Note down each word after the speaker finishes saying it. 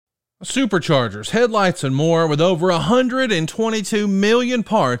Superchargers, headlights, and more. With over 122 million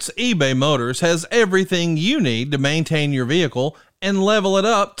parts, eBay Motors has everything you need to maintain your vehicle and level it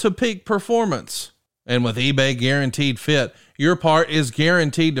up to peak performance. And with eBay Guaranteed Fit, your part is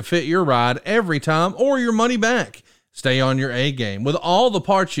guaranteed to fit your ride every time or your money back. Stay on your A game with all the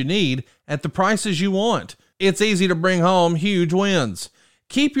parts you need at the prices you want. It's easy to bring home huge wins.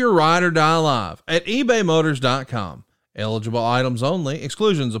 Keep your ride or die alive at ebaymotors.com. Eligible items only.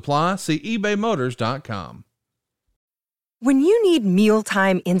 Exclusions apply. See ebaymotors.com. When you need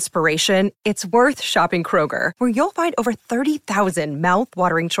mealtime inspiration, it's worth shopping Kroger, where you'll find over 30,000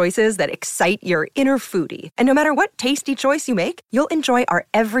 mouth-watering choices that excite your inner foodie. And no matter what tasty choice you make, you'll enjoy our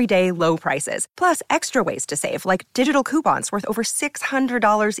everyday low prices, plus extra ways to save, like digital coupons worth over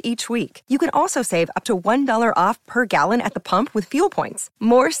 $600 each week. You can also save up to $1 off per gallon at the pump with fuel points.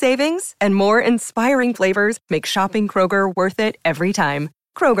 More savings and more inspiring flavors make shopping Kroger worth it every time.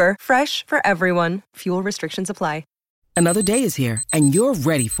 Kroger, fresh for everyone. Fuel restrictions apply. Another day is here, and you're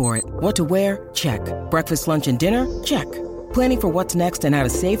ready for it. What to wear? Check. Breakfast, lunch, and dinner? Check. Planning for what's next and how to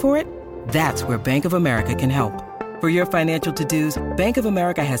save for it? That's where Bank of America can help. For your financial to-dos, Bank of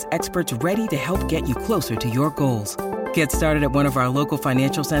America has experts ready to help get you closer to your goals. Get started at one of our local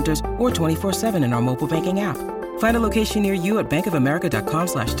financial centers or 24/7 in our mobile banking app. Find a location near you at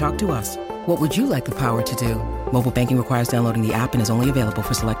bankofamerica.com/talktous. What would you like the power to do? Mobile banking requires downloading the app and is only available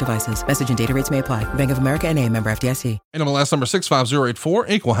for select devices. Message and data rates may apply. Bank of America N.A., member FDIC. NMLS number 65084,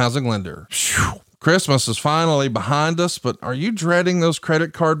 equal housing lender. Phew. Christmas is finally behind us, but are you dreading those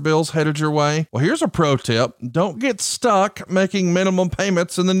credit card bills headed your way? Well, here's a pro tip. Don't get stuck making minimum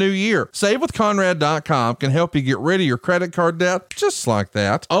payments in the new year. SaveWithConrad.com can help you get rid of your credit card debt just like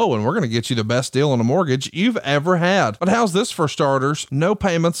that. Oh, and we're going to get you the best deal on a mortgage you've ever had. But how's this for starters? No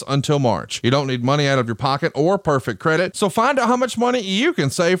payments until March. You don't need money out of your pocket or perfect credit, so find out how much money you can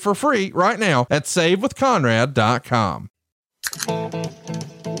save for free right now at SaveWithConrad.com.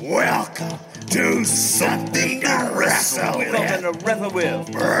 Welcome to Something to Wrestle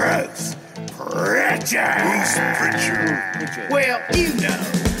With. Bruce Pritchard. Well, you know.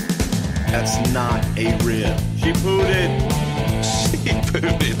 That's not a rib. She pooted.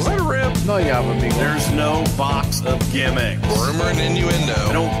 Is that a rib? No, yeah, but there's no box of gimmicks. Rumor and innuendo.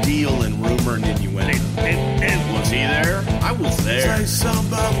 I don't deal in rumor and innuendo. And was he there? I was there. Say something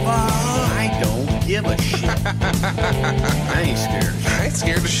about fire. I don't give a shit. I ain't scared. I ain't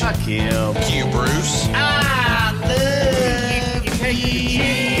scared of shit. Fuck him. You, Bruce. I love you. Take the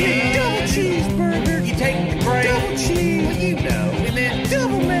cheese. Double cheeseburger. You take the bread. Double cheese. Well, you know. And then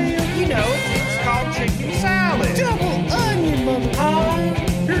double mayo. You know, it's called chicken salad. Double onion,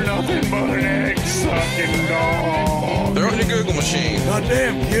 motherfucker. You're nothing but an egg-sucking dog. Throw it in your Google machine.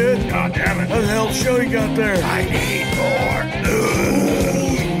 Goddamn, kid. God damn it. What the hell show you got there? I need more.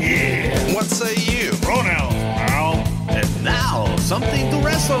 Ooh, yeah. What say you? Pronouns, pal. And now, something to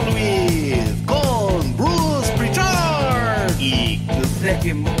wrestle with. Con Bruce Pritchard. The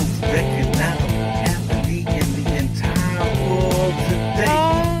second most recognizable athlete in the entire world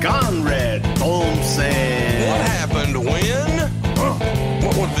today. Conrad Thompson. What happened when?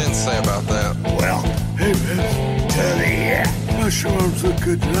 What would Vince say about that? Well, hey, Vince, to the gosh, your arms look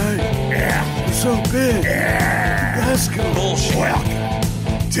good tonight. Yeah. You're so big. Yeah. Let's go. Bullshit. Welcome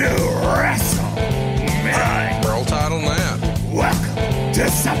to Wrestle. Man. Roll tide on that. Welcome to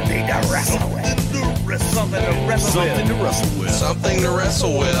Something to Wrestle With. Something to wrestle with. Something to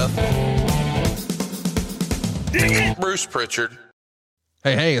wrestle with. Dig it. Bruce Pritchard.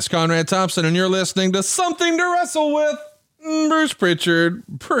 Hey, it's Conrad Thompson, and you're listening to Something to Wrestle With. Bruce Pritchard.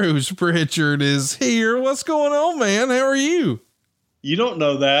 Bruce Pritchard is here. What's going on, man? How are you? You don't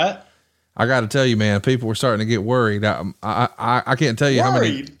know that. I got to tell you, man, people were starting to get worried. I can't tell you how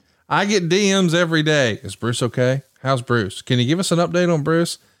many. I get DMs every day. Is Bruce okay? How's Bruce? Can you give us an update on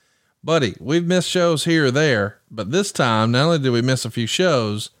Bruce? Buddy, we've missed shows here or there, but this time, not only did we miss a few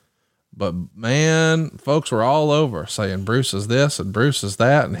shows, but man, folks were all over saying Bruce is this and Bruce is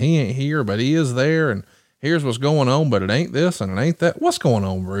that, and he ain't here, but he is there. And here's what's going on, but it ain't this and it ain't that. What's going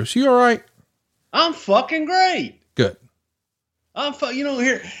on, Bruce? You all right? I'm fucking great. Good.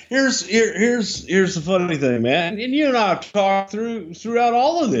 Here's the funny thing, man. And you and I have talked throughout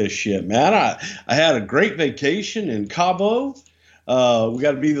all of this shit, man. I had a great vacation in Cabo. We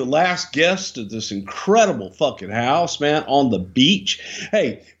got to be the last guest at this incredible fucking house, man, on the beach.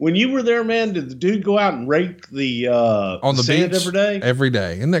 Hey, when you were there, man, did the dude go out and rake the on the sand beach every day? Every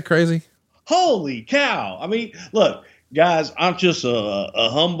day. Isn't that crazy? Holy cow. I mean, look, guys, I'm just a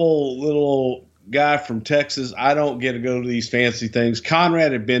humble little guy from Texas. I don't get to go to these fancy things.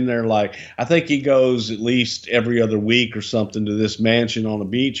 Conrad had been there, like, I think he goes at least every other week or something to this mansion on the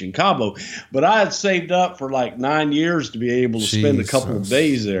beach in Cabo. But I had saved up for like 9 years to be able to spend a couple of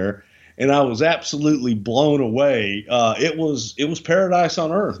days there. And I was absolutely blown away. It was paradise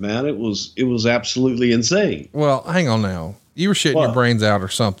on earth, man. It was absolutely insane. Well, hang on now. You were shitting your brains out or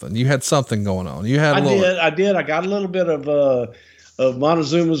something. You had something going on. You had I did. I got a little bit of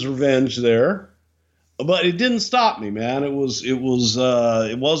Montezuma's Revenge there, but it didn't stop me, man. It was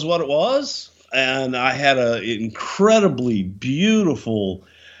what it was. And I had an incredibly beautiful,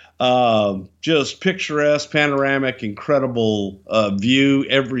 just picturesque, panoramic, incredible view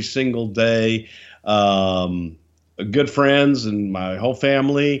every single day. Good friends and my whole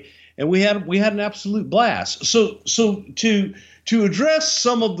family, and we had an absolute blast. So to address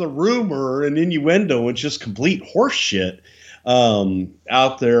some of the rumor and innuendo and just complete horse shit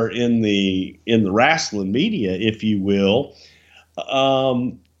out there in the wrestling media, if you will,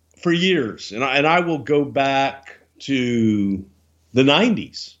 for years, and I will go back to the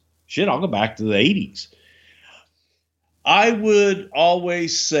 90s. Shit, I'll go back to the 80s. I would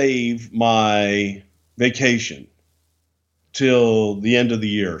always save my vacation till the end of the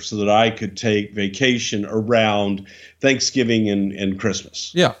year so that I could take vacation around Thanksgiving and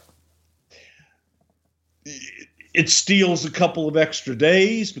Christmas. Yeah. It steals a couple of extra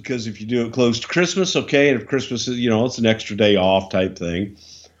days because if you do it close to Christmas, okay, and if Christmas is, it's an extra day off type thing.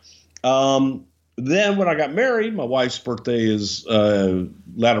 Then when I got married, my wife's birthday is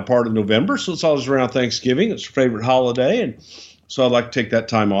latter part of November, so it's always around Thanksgiving. It's her favorite holiday, and so I'd like to take that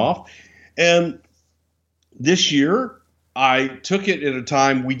time off. And this year, I took it at a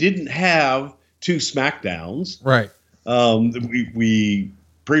time we didn't have 2 SmackDowns. Right. We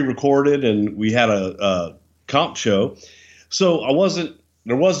pre-recorded, and we had a comp show, so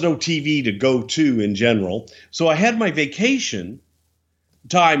there was no TV to go to in general. So I had my vacation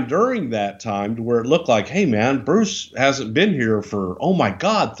time during that time to where it looked like, hey man, Bruce hasn't been here for, oh my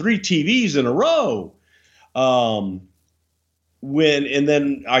God, 3 TVs in a row. And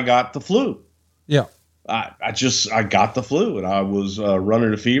then I got the flu. Yeah. I got the flu, and I was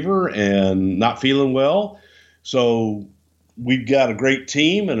running a fever and not feeling well. So we've got a great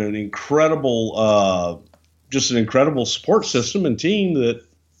team and an incredible support system and team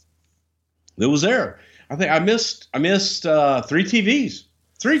that was there. I think I missed 3 TVs.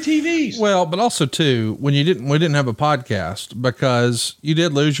 3 TVs. Well, but also too, when we didn't have a podcast because you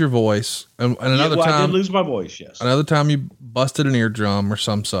did lose your voice, and another time I did lose my voice. Yes. Another time you busted an eardrum or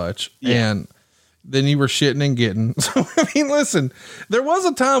some such, and then you were shitting and getting. So I mean, listen, there was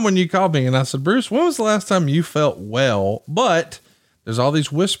a time when you called me and I said, Bruce, when was the last time you felt well? But there's all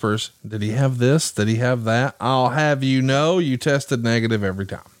these whispers. Did he have this? Did he have that? I'll have you know, you tested negative every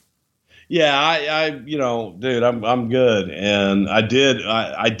time. Yeah, I dude, I'm good. And I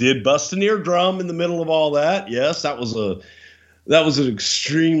did bust an eardrum in the middle of all that. Yes, that was an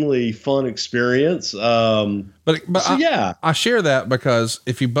extremely fun experience. But so, yeah, I share that because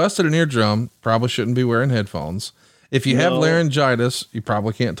if you busted an eardrum, probably shouldn't be wearing headphones. If you have laryngitis, you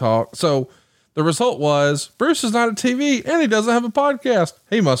probably can't talk. So the result was Bruce is not at TV and he doesn't have a podcast.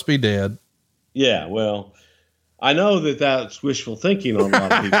 He must be dead. Yeah, well, I know that's wishful thinking on a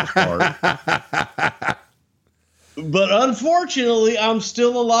lot of people's part. But unfortunately, I'm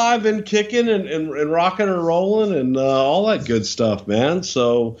still alive and kicking and rocking and rolling and all that good stuff, man.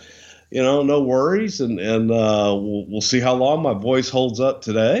 So, no worries. And we'll see how long my voice holds up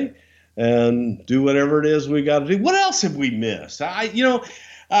today and do whatever it is we got to do. What else have we missed? I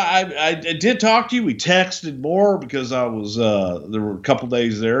did talk to you. We texted more because I was there were a couple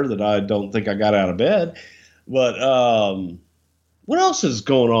days there that I don't think I got out of bed. But what else is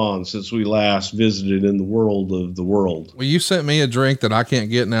going on since we last visited in the world of the world? Well, you sent me a drink that I can't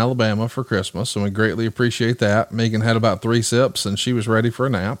get in Alabama for Christmas, and we greatly appreciate that. Megan had about 3 sips and she was ready for a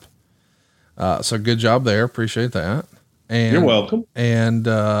nap. So good job there. Appreciate that. And you're welcome. And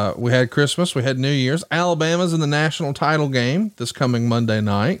we had Christmas. We had New Year's. Alabama's in the national title game this coming Monday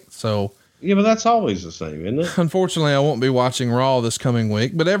night. So yeah, but that's always the same, isn't it? Unfortunately, I won't be watching Raw this coming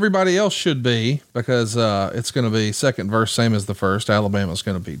week, but everybody else should be because it's going to be second verse, same as the first. Alabama's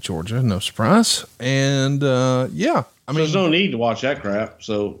going to beat Georgia. No surprise. And yeah, I mean, there's no need to watch that crap.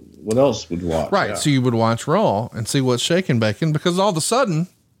 So what else would you watch? Right. Yeah. So you would watch Raw and see what's shaking bacon because all of a sudden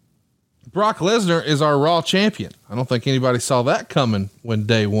Brock Lesnar is our Raw champion. I don't think anybody saw that coming when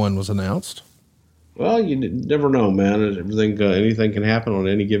day one was announced. Well, you never know, man. Anything can happen on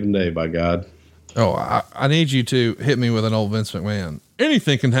any given day, by God. Oh, I need you to hit me with an old Vince McMahon.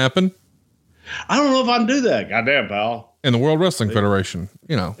 Anything can happen. I don't know if I can do that. Goddamn, pal. In the World Wrestling Federation,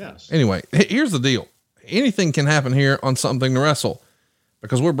 Yes. Anyway, here's the deal. Anything can happen here on Something to Wrestle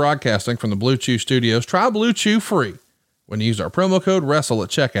because we're broadcasting from the Blue Chew studios. Try Blue Chew free when you use our promo code WRESTLE at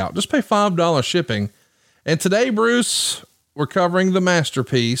checkout. Just pay $5 shipping. And today, Bruce, we're covering the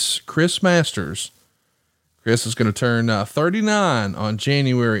masterpiece, Chris Masters. Chris is going to turn 39 on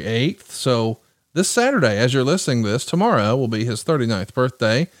January 8th. So this Saturday, as you're listening to this, tomorrow will be his 39th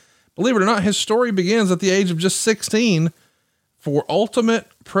birthday. Believe it or not, his story begins at the age of just 16 for Ultimate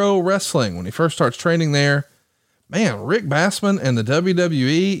Pro Wrestling. When he first starts training there, man, Rick Bassman and the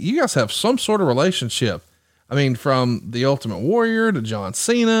WWE, you guys have some sort of relationship. I mean, from the Ultimate Warrior to John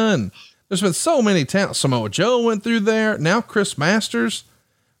Cena, and there's been so many talents. Samoa Joe went through there. Now Chris Masters.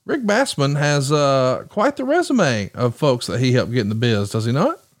 Rick Bassman has quite the resume of folks that he helped get in the biz, does he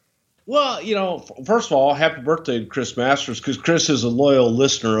not? Well, first of all, happy birthday to Chris Masters, because Chris is a loyal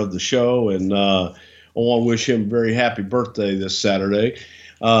listener of the show, and I want to wish him a very happy birthday this Saturday.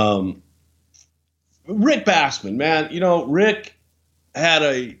 Rick Bassman, man, Rick had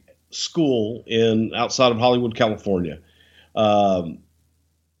a school outside of Hollywood, California. There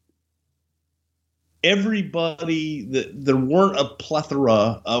weren't a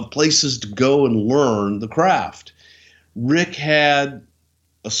plethora of places to go and learn the craft. Rick had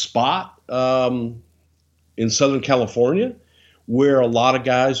a spot in Southern California where a lot of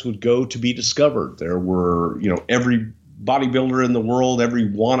guys would go to be discovered. There were, every bodybuilder in the world, every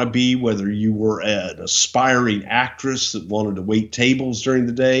wannabe, whether you were an aspiring actress that wanted to wait tables during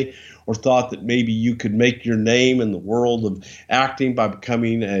the day or thought that maybe you could make your name in the world of acting by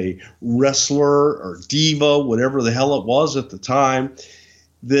becoming a wrestler or diva, whatever the hell it was at the time,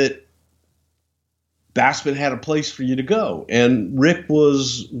 that Bassman had a place for you to go. And Rick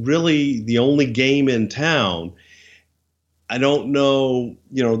was really the only game in town. I don't know,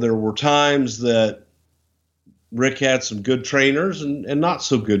 there were times that Rick had some good trainers and not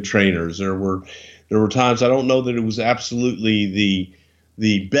so good trainers. There were times, I don't know that it was absolutely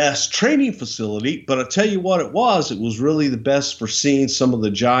the best training facility, but I tell you what it was really the best for seeing some of the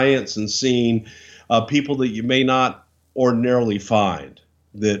giants and seeing people that you may not ordinarily find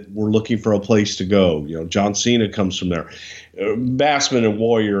that were looking for a place to go. John Cena comes from there. Bassman and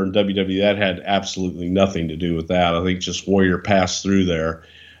Warrior and WWE, that had absolutely nothing to do with that. I think just Warrior passed through there.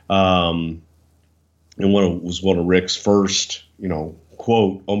 And was one of Rick's first,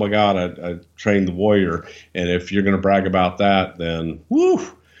 quote, "Oh my God, I trained the Warrior." And if you're going to brag about that, then woo.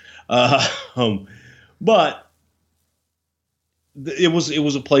 But it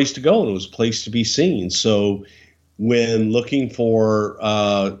was a place to go, and it was a place to be seen. So when looking for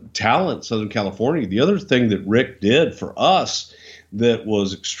talent in Southern California, the other thing that Rick did for us that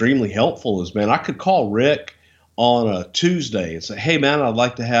was extremely helpful is, man, I could call Rick on a Tuesday and say, "Hey man, I'd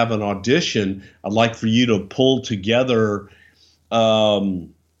like to have an audition. I'd like for you to pull together, give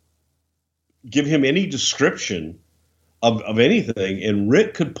him any description of anything." And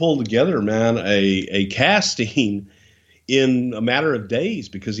Rick could pull together, man, a casting in a matter of days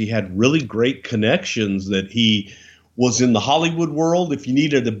because he had really great connections that he was in the Hollywood world. If you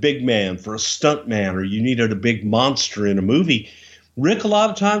needed a big man for a stunt man or you needed a big monster in a movie, Rick a lot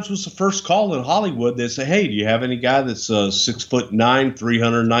of times was the first call in Hollywood. They'd say, "Hey, do you have any guy that's 6'9",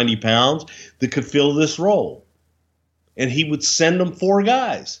 390 pounds that could fill this role?" And he would send them 4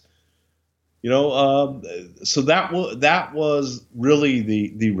 guys. So that was really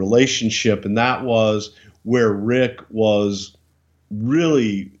the relationship, and that was where Rick was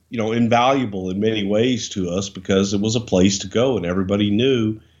really, invaluable in many ways to us because it was a place to go and everybody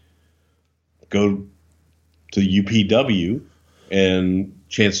knew, go to UPW and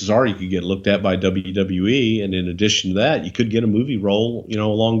chances are you could get looked at by WWE. And in addition to that, you could get a movie role,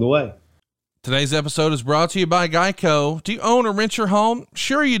 along the way. Today's episode is brought to you by Geico. Do you own or rent your home?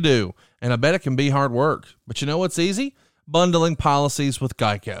 Sure you do. And I bet it can be hard work, but you know what's easy? Bundling policies with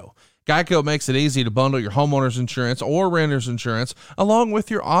Geico. Geico makes it easy to bundle your homeowner's insurance or renter's insurance along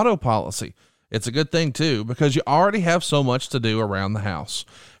with your auto policy. It's a good thing too, because you already have so much to do around the house.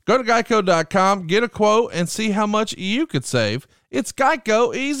 Go to geico.com, get a quote, and see how much you could save. It's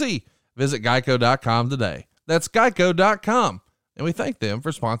Geico easy. Visit geico.com today. That's geico.com. And we thank them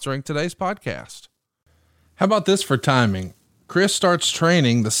for sponsoring today's podcast. How about this for timing? Chris starts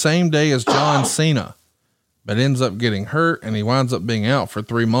training the same day as John Cena, but ends up getting hurt and he winds up being out for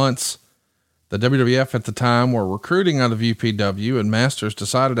 3 months. The WWF at the time were recruiting out of UPW, and Masters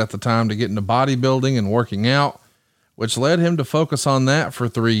decided at the time to get into bodybuilding and working out, which led him to focus on that for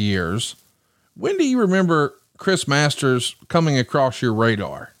 3 years. When do you remember Chris Masters coming across your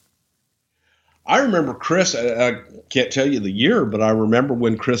radar? I remember Chris, I can't tell you the year, but I remember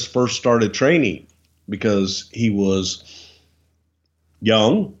when Chris first started training because he was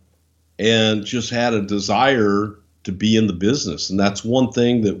young and just had a desire to be in the business. And that's one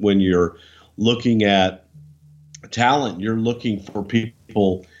thing that when you're looking at talent, you're looking for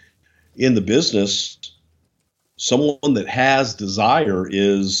people in the business. Someone that has desire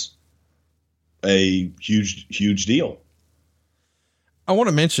is a huge deal. I want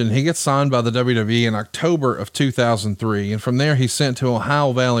to mention he gets signed by the WWE in October of 2003. And from there, he's sent to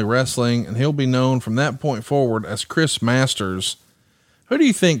Ohio Valley Wrestling, and he'll be known from that point forward as Chris Masters. Who do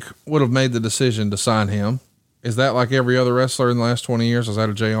you think would have made the decision to sign him? Is that like every other wrestler in the last 20 years? Is that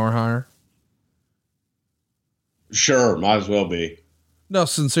a JR hire? Sure. Might as well be. No,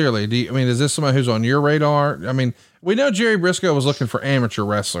 sincerely. Is this somebody who's on your radar? I mean, we know Jerry Briscoe was looking for amateur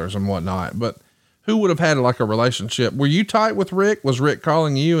wrestlers and whatnot, but who would have had like a relationship? Were you tight with Rick? Was Rick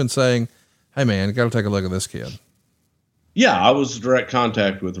calling you and saying, "Hey man, got to take a look at this kid"? Yeah, I was in direct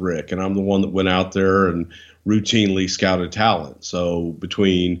contact with Rick, and I'm the one that went out there and routinely scouted talent. So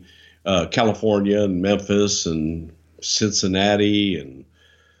between California and Memphis and Cincinnati and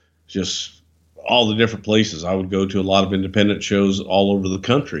just all the different places, I would go to a lot of independent shows all over the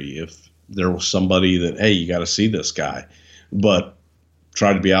country if there was somebody that, hey, you got to see this guy. But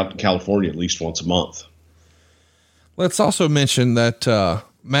try to be out in California at least once a month. Let's also mention that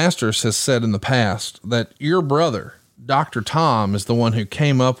Masters has said in the past that your brother, Dr. Tom, is the one who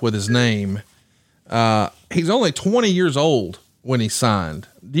came up with his name. He's only 20 years old when he signed.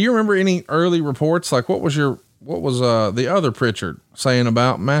 Do you remember any early reports? Like what was the other Pritchard saying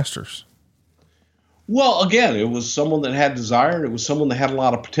about Masters? Well, again, it was someone that had desire, and it was someone that had a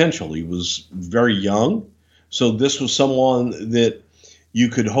lot of potential. He was very young. So this was someone that you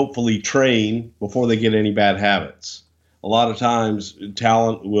could hopefully train before they get any bad habits. A lot of times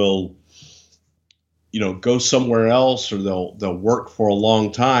talent will, go somewhere else, or they'll work for a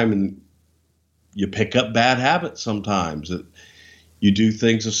long time, and you pick up bad habits sometimes that you do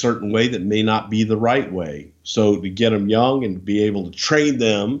things a certain way that may not be the right way. So to get them young and be able to train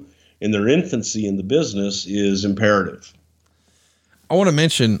them in their infancy in the business is imperative. I want to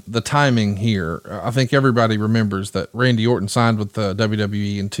mention the timing here. I think everybody remembers that Randy Orton signed with the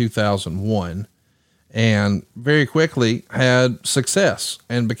WWE in 2001 and very quickly had success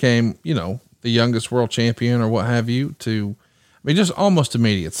and became, the youngest world champion or what have you, just almost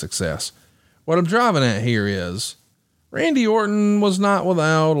immediate success. What I'm driving at here is Randy Orton was not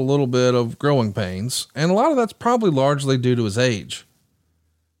without a little bit of growing pains, and a lot of that's probably largely due to his age.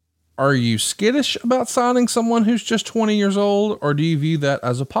 Are you skittish about signing someone who's just 20 years old, or do you view that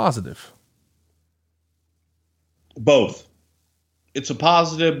as a positive? Both. It's a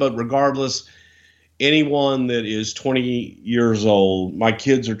positive, but regardless, anyone that is 20 years old, my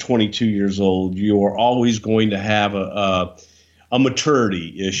kids are 22 years old, you are always going to have a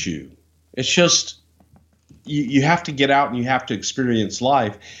maturity issue. It's just, you have to get out and you have to experience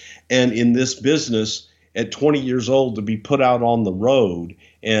life. And in this business, at 20 years old, to be put out on the road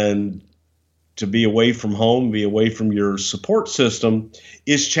and to be away from home, be away from your support system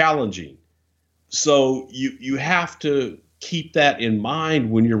is challenging. So you have to keep that in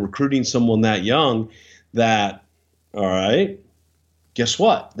mind when you're recruiting someone that young, that, all right, guess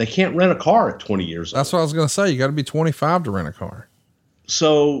what? They can't rent a car at 20 years old. That's what I was going to say. You got to be 25 to rent a car.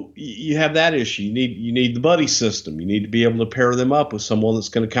 So you have that issue. You need the buddy system. You need to be able to pair them up with someone that's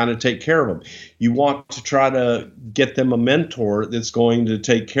going to kind of take care of them. You want to try to get them a mentor that's going to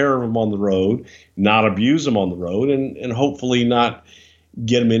take care of them on the road, not abuse them on the road, and hopefully not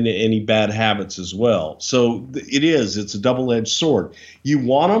get them into any bad habits as well. So it's a double-edged sword. You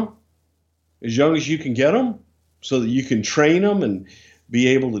want them as young as you can get them so that you can train them and be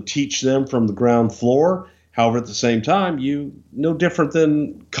able to teach them from the ground floor. However, at the same time, no different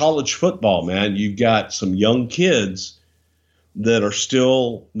than college football, man. You've got some young kids that are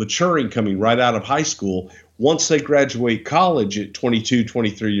still maturing, coming right out of high school. Once they graduate college at 22,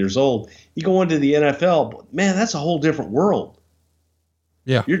 23 years old, you go into the NFL. But man, that's a whole different world.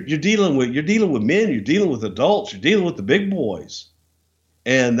 Yeah. You're dealing with men, you're dealing with adults, you're dealing with the big boys.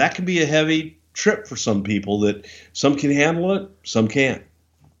 And that can be a heavy trip for some people that some can handle it, some can't.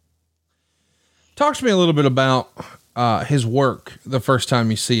 Talk to me a little bit about his work the first time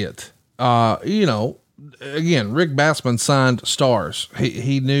you see it. Again, Rick Bassman signed stars.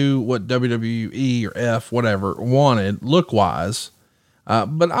 He knew what WWE or F, whatever, wanted look-wise.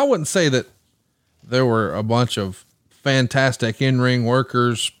 But I wouldn't say that there were a bunch of fantastic in-ring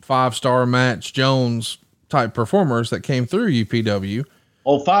workers, 5-star Match Jones type performers that came through UPW.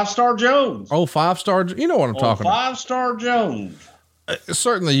 Oh, 5-star Jones. Oh, 5-star. You know what I'm talking about. 5-star Jones.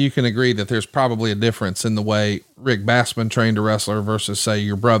 Certainly you can agree that there's probably a difference in the way Rick Bassman trained a wrestler versus, say,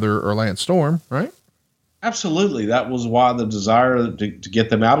 your brother or Lance Storm, right? Absolutely. That was why the desire to get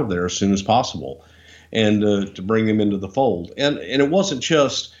them out of there as soon as possible and to bring them into the fold. And it wasn't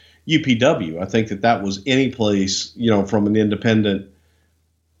just UPW. I think that was any place, from an independent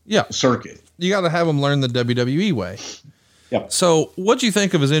circuit. You got to have them learn the WWE way. Yeah. So what'd you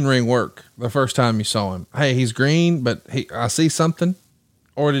think of his in-ring work the first time you saw him? Hey, he's green, but I see something.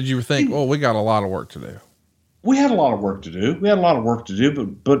 Or did you think, we got a lot of work to do? We had a lot of work to do.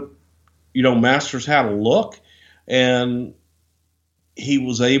 But Masters had a look, and he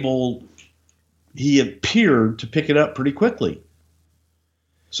appeared to pick it up pretty quickly.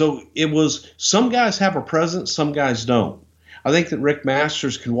 So it was, some guys have a presence, some guys don't. I think that Rick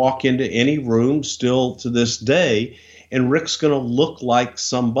Masters can walk into any room still to this day, and Rick's going to look like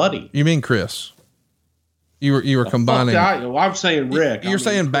somebody. You mean Chris? You were combining. I'm saying Rick. You're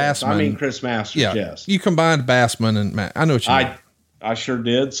saying Bassman. I mean Chris Masters. Yeah. Yes. You combined Bassman and Matt. I know what you mean. I sure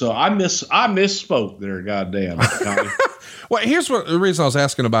did. So I misspoke there. Goddamn. Well, here's the reason I was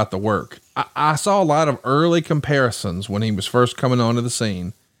asking about the work. I saw a lot of early comparisons when he was first coming onto the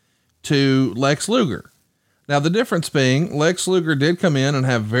scene to Lex Luger. Now, the difference being Lex Luger did come in and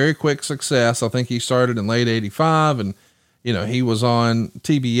have very quick success. I think he started in late 85 and, he was on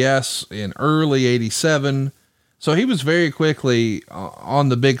TBS in early 87. So he was very quickly on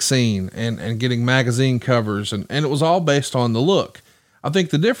the big scene and getting magazine covers. And it was all based on the look. I think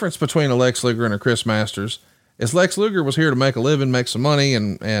the difference between a Lex Luger and a Chris Masters is Lex Luger was here to make a living, make some money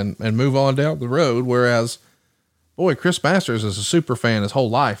and move on down the road. Whereas, boy, Chris Masters is a super fan his whole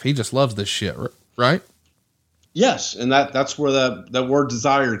life. He just loves this shit, right? Yes. And that's where that word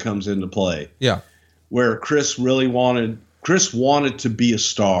desire comes into play. Yeah. Where Chris wanted to be a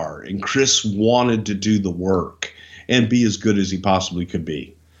star, and Chris wanted to do the work and be as good as he possibly could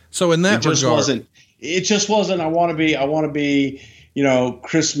be. So in that regard, it just wasn't, I want to be,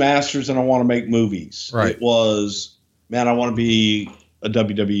 Chris Masters and I want to make movies. Right. It was, man, I want to be a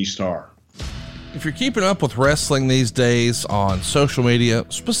WWE star. If you're keeping up with wrestling these days on social media,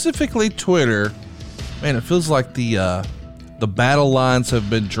 specifically Twitter, man, it feels like the battle lines have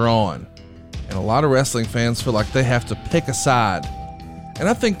been drawn. And a lot of wrestling fans feel like they have to pick a side. And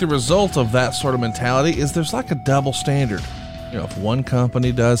I think the result of that sort of mentality is there's like a double standard. If one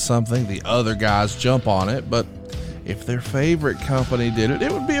company does something, the other guys jump on it. But if their favorite company did it,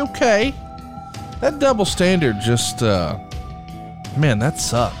 it would be okay. That double standard just, man, that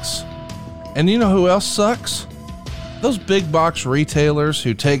sucks. And you know who else sucks? Those big box retailers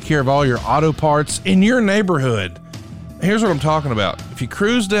who take care of all your auto parts in your neighborhood. Here's what I'm talking about. If you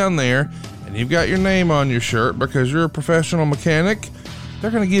cruise down there, and you've got your name on your shirt because you're a professional mechanic,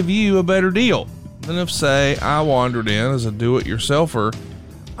 they're going to give you a better deal than if, say, I wandered in as a do-it-yourselfer.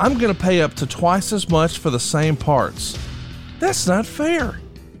 I'm going to pay up to twice as much for the same parts. That's not fair.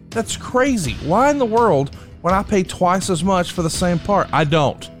 That's crazy. Why in the world would I pay twice as much for the same part? I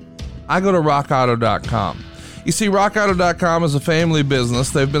don't. I go to rockauto.com. You see, rockauto.com is a family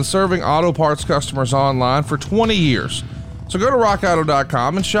business. They've been serving auto parts customers online for 20 years. So go to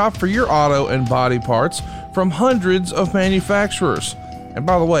rockauto.com and shop for your auto and body parts from hundreds of manufacturers. And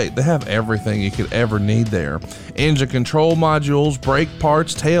by the way, they have everything you could ever need there. Engine control modules, brake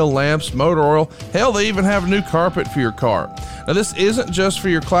parts, tail lamps, motor oil. Hell, they even have a new carpet for your car. Now, this isn't just for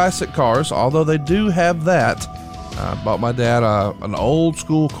your classic cars, although they do have that. I bought my dad an old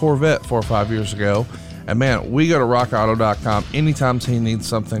school Corvette 4 or 5 years ago. And man, we go to rockauto.com anytime he needs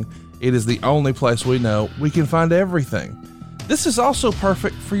something. It is the only place we know we can find everything. This is also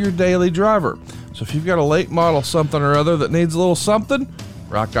perfect for your daily driver. So if you've got a late model something or other that needs a little something,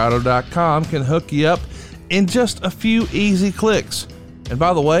 rockauto.com can hook you up in just a few easy clicks. And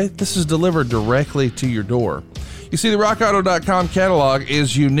by the way, this is delivered directly to your door. You see, the rockauto.com catalog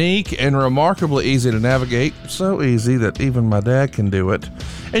is unique and remarkably easy to navigate, so easy that even my dad can do it.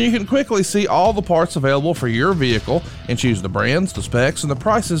 And you can quickly see all the parts available for your vehicle and choose the brands, the specs, and the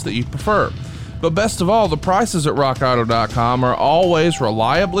prices that you prefer. But best of all, the prices at rockauto.com are always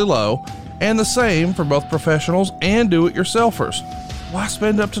reliably low and the same for both professionals and do-it-yourselfers. Why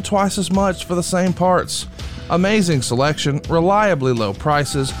spend up to twice as much for the same parts? Amazing selection, reliably low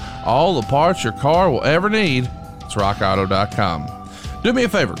prices, all the parts your car will ever need. It's rockauto.com. Do me a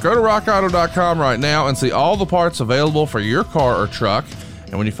favor, go to rockauto.com right now and see all the parts available for your car or truck.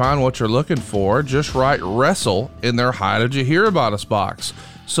 And when you find what you're looking for, just write WRESTLE in their How Did You Hear About Us box,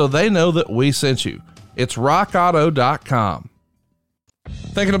 so they know that we sent you. It's rockauto.com.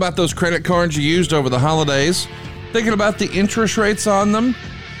 Thinking about those credit cards you used over the holidays? Thinking about the interest rates on them?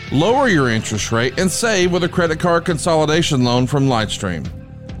 Lower your interest rate and save with a credit card consolidation loan from Lightstream.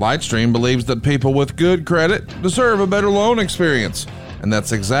 Lightstream believes that people with good credit deserve a better loan experience, and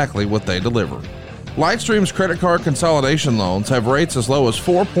that's exactly what they deliver. Lightstream's credit card consolidation loans have rates as low as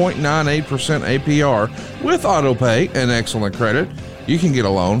 4.98% APR with autopay and excellent credit. You can get a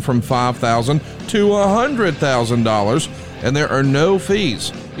loan from $5,000 to $100,000, and there are no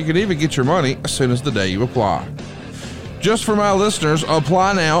fees. You can even get your money as soon as the day you apply. Just for my listeners,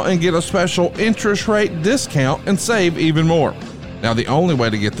 apply now and get a special interest rate discount and save even more. Now, the only way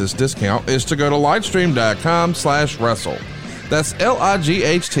to get this discount is to go to lightstream.com/wrestle. That's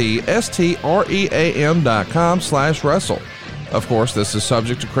lightstream.com/wrestle. Of course, this is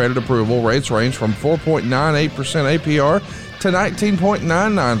subject to credit approval. Rates range from 4.98% APR to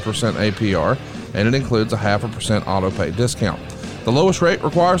 19.99% APR, and it includes a 0.5% autopay discount. The lowest rate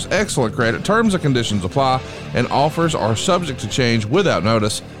requires excellent credit. Terms and conditions apply, and offers are subject to change without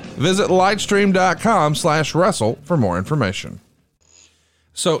notice. Visit lightstream.com/wrestle for more information.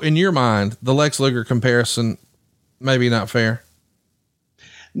 So in your mind, the Lex Luger comparison, maybe not fair?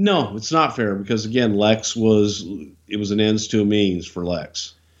 No, it's not fair because, again, Lex was an ends to a means for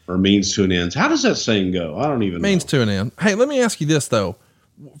Lex, or means to an ends. How does that saying go? I don't even know. Means to an end. Hey, let me ask you this, though.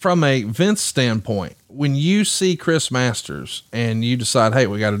 From a Vince standpoint, when you see Chris Masters and you decide, hey,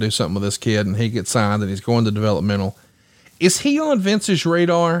 we got to do something with this kid, and he gets signed and he's going to developmental, is he on Vince's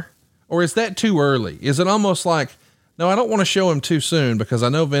radar, or is that too early? Is it almost like, no, I don't want to show him too soon because I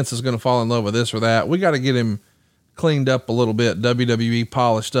know Vince is going to fall in love with this or that. We got to get him cleaned up a little bit, WWE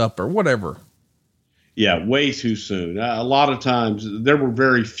polished up or whatever. Yeah, way too soon. A lot of times there were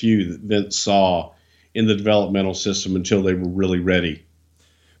very few that Vince saw in the developmental system until they were really ready.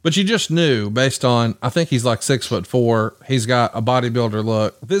 But you just knew based on, I think he's like 6'4". He's got a bodybuilder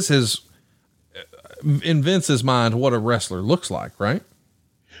look. This is in Vince's mind, what a wrestler looks like, right?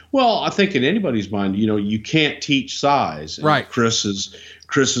 Well, I think in anybody's mind, you can't teach size. And right. Chris is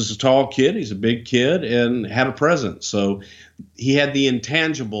a tall kid. He's a big kid and had a presence. So he had the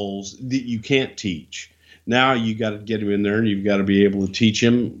intangibles that you can't teach. Now you got to get him in there and you've got to be able to teach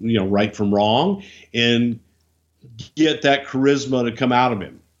him, right from wrong and get that charisma to come out of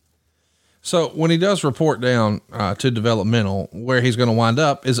him. So when he does report down to developmental, where he's going to wind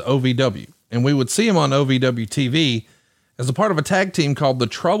up is OVW. And we would see him on OVW TV as a part of a tag team called the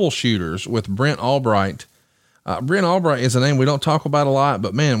Troubleshooters with Brent Albright. Brent Albright is a name we don't talk about a lot,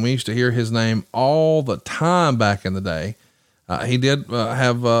 but man, we used to hear his name all the time back in the day. He did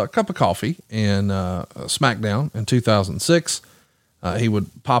have a cup of coffee in SmackDown in 2006. He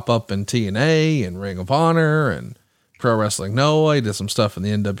would pop up in TNA and Ring of Honor and Pro Wrestling Noah. He did some stuff in the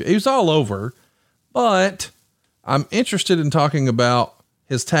NWA. He was all over, but I'm interested in talking about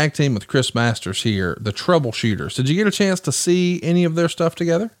his tag team with Chris Masters here, the Troubleshooters. Did you get a chance to see any of their stuff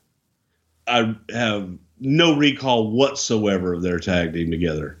together? I have no recall whatsoever of their tag team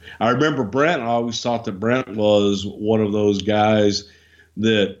together. I remember Brent. I always thought that Brent was one of those guys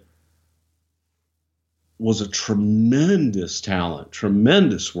that was a tremendous talent,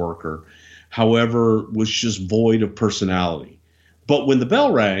 tremendous worker, however, was just void of personality. But when the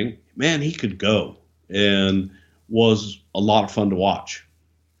bell rang, man, he could go and was a lot of fun to watch.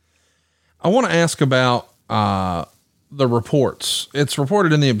 I want to ask about the reports. It's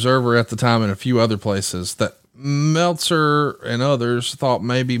reported in the Observer at the time and a few other places that Meltzer and others thought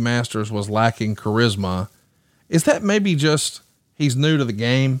maybe Masters was lacking charisma. Is that maybe just he's new to the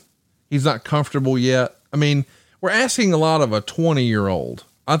game? He's not comfortable yet. I mean, we're asking a lot of a 20-year-old.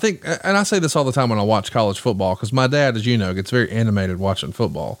 I think, and I say this all the time when I watch college football, because my dad, as you know, gets very animated watching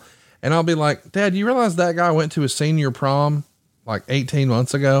football. And I'll be like, Dad, you realize that guy went to his senior prom like 18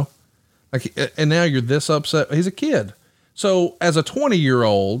 months ago? Like, and now you're this upset. He's a kid. So as a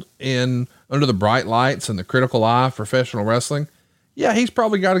 20-year-old under the bright lights and the critical eye of professional wrestling, yeah, he's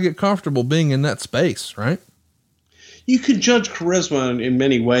probably got to get comfortable being in that space, right? You can judge charisma in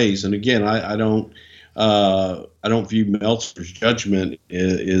many ways. And again, I don't view Meltzer's judgment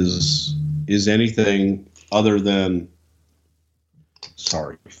is anything other than,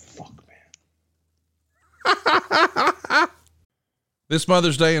 sorry, fuck, man. This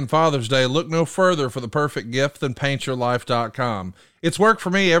Mother's Day and Father's Day, look no further for the perfect gift than paintyourlife.com. It's worked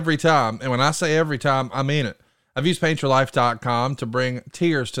for me every time. And when I say every time, I mean it. I've used paintyourlife.com to bring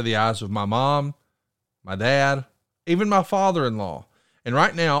tears to the eyes of my mom, my dad, even my father-in-law. And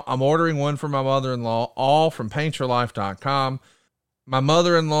right now I'm ordering one for my mother-in-law, all from paintyourlife.com. My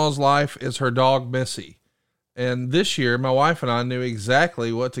mother-in-law's life is her dog, Missy. And this year, my wife and I knew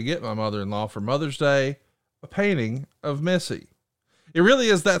exactly what to get my mother-in-law for Mother's Day, a painting of Missy. It really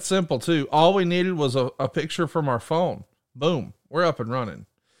is that simple too. All we needed was a picture from our phone. Boom. We're up and running.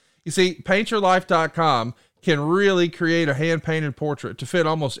 You see, paintyourlife.com can really create a hand-painted portrait to fit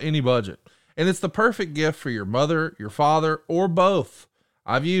almost any budget. And it's the perfect gift for your mother, your father, or both.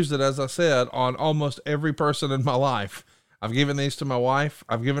 I've used it, as I said, on almost every person in my life. I've given these to my wife.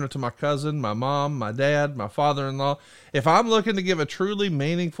 I've given it to my cousin, my mom, my dad, my father-in-law. If I'm looking to give a truly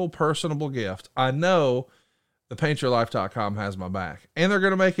meaningful, personable gift, I know the paintyourlife.com has my back, and they're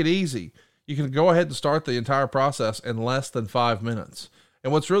going to make it easy. You can go ahead and start the entire process in less than 5 minutes.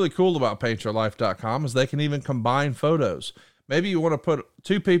 And what's really cool about paintyourlife.com is they can even combine photos. Maybe you want to put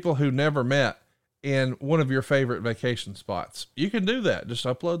two people who never met in one of your favorite vacation spots. You can do that. Just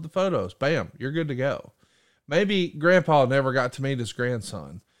upload the photos. Bam, you're good to go. Maybe grandpa never got to meet his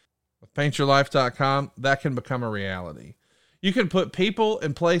grandson. With paintyourlife.com, that can become a reality. You can put people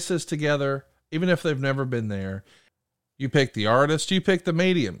and places together, even if they've never been there. You pick the artist, you pick the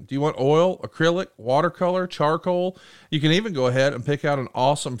medium. Do you want oil, acrylic, watercolor, charcoal? You can even go ahead and pick out an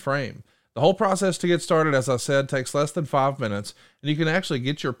awesome frame. The whole process to get started, as I said, takes less than 5 minutes, and you can actually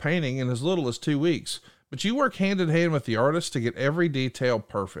get your painting in as little as 2 weeks. But you work hand in hand with the artist to get every detail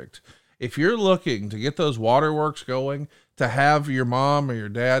perfect. If you're looking to get those waterworks going, to have your mom or your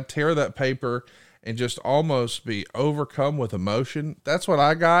dad tear that paper and just almost be overcome with emotion, that's what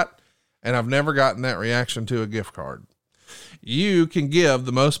I got, and I've never gotten that reaction to a gift card. You can give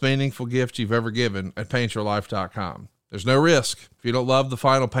the most meaningful gift you've ever given at paintyourlife.com. There's no risk. If you don't love the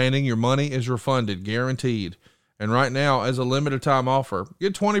final painting, your money is refunded, guaranteed. And right now, as a limited time offer,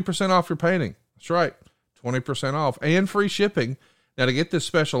 get 20% off your painting. That's right, 20% off and free shipping. Now, to get this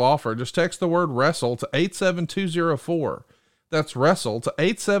special offer, just text the word WRESTLE to 87204. That's WRESTLE to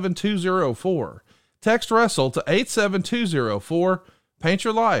 87204. Text WRESTLE to 87204. Paint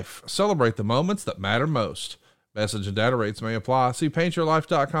your life. Celebrate the moments that matter most. Message and data rates may apply. See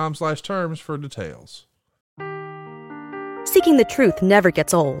paintyourlife.com/terms for details. Seeking the truth never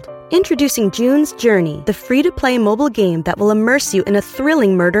gets old. Introducing June's Journey, the free-to-play mobile game that will immerse you in a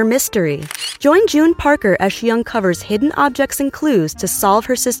thrilling murder mystery. Join June Parker as she uncovers hidden objects and clues to solve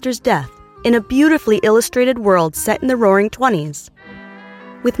her sister's death in a beautifully illustrated world set in the Roaring '20s.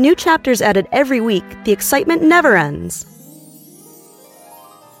 With new chapters added every week, the excitement never ends.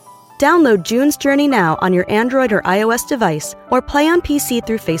 Download June's Journey now on your Android or iOS device, or play on PC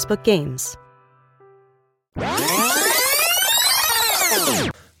through Facebook Games.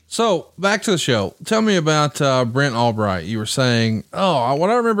 So, back to the show. Tell me about Brent Albright. You were saying, what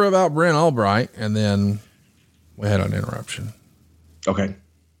I remember about Brent Albright, and then we had an interruption. Okay.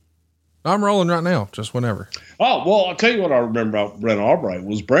 I'm rolling right now, just whenever. Oh, well, I'll tell you what I remember about Brent Albright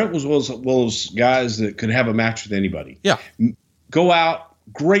was Brent was one of those guys that could have a match with anybody. Yeah. Go out,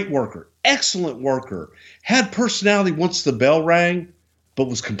 great worker, excellent worker, had personality once the bell rang, but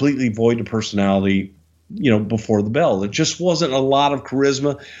was completely void of personality, before the bell. There just wasn't a lot of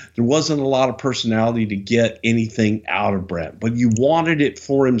charisma. There wasn't a lot of personality to get anything out of Brent, but you wanted it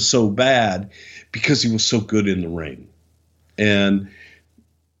for him so bad because he was so good in the ring, and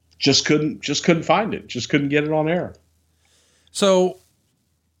just couldn't find it. Just couldn't get it on air. So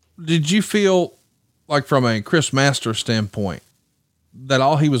did you feel like, from a Chris Masters standpoint, that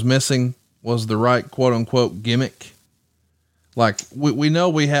all he was missing was the right quote unquote gimmick? Like, we know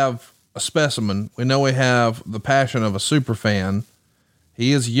we have a specimen. We know we have the passion of a super fan.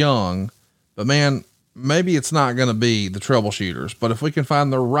 He is young, but man, maybe it's not going to be the Troubleshooters, but if we can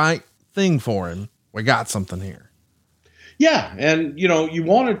find the right thing for him, we got something here. Yeah. And you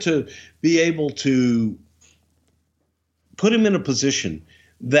wanted to be able to put him in a position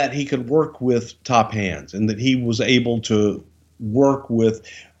that he could work with top hands, and that he was able to work with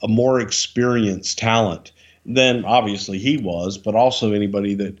a more experienced talent than obviously he was, but also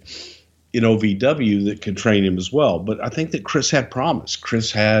anybody that in OVW that could train him as well. But I think that Chris had promise.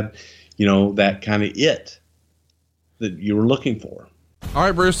 Chris had, that kind of it that you were looking for. All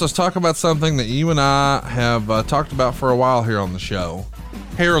right, Bruce, let's talk about something that you and I have talked about for a while here on the show: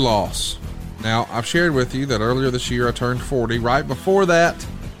 hair loss. Now, I've shared with you that earlier this year I turned 40. Right before that,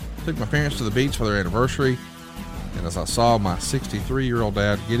 I took my parents to the beach for their anniversary. And as I saw my 63-year-old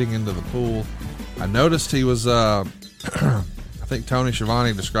dad getting into the pool, I noticed he was, I think Tony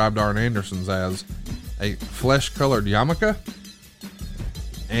Schiavone described Arn Anderson's as a flesh-colored yarmulke.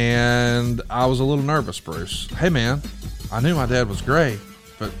 And I was a little nervous, Bruce. Hey, man, I knew my dad was gray,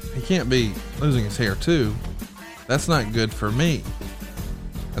 but he can't be losing his hair too. That's not good for me.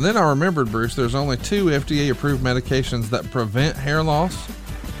 And then I remembered, Bruce, there's only 2 FDA-approved medications that prevent hair loss.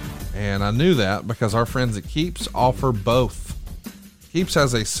 And I knew that because our friends at Keeps offer both. Keeps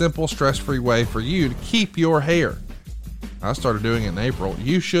has a simple, stress-free way for you to keep your hair. I started doing it in April.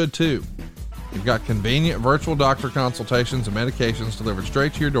 You should too. You've got convenient virtual doctor consultations and medications delivered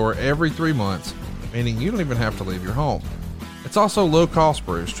straight to your door every 3 months, meaning you don't even have to leave your home. It's also low-cost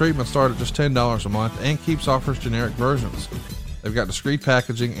brews. Treatments start at just $10 a month, and Keeps offers generic versions. They've got discreet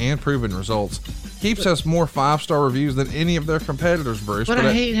packaging and proven results. Keeps has more 5-star reviews than any of their competitors, Bruce. But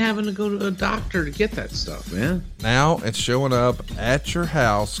I hate having to go to a doctor to get that stuff, man. Now it's showing up at your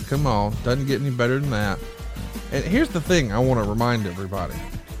house. Come on, doesn't get any better than that. And here's the thing I want to remind everybody.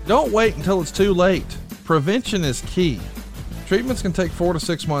 Don't wait until it's too late. Prevention is key. Treatments can take 4 to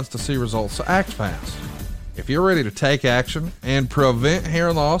 6 months to see results, so act fast. If you're ready to take action and prevent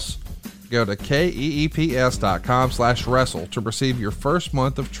hair loss, go to keeps.com/wrestle to receive your first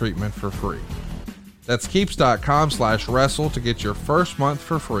month of treatment for free. That's keeps.com/wrestle to get your first month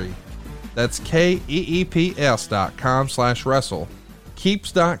for free. That's keeps.com/wrestle.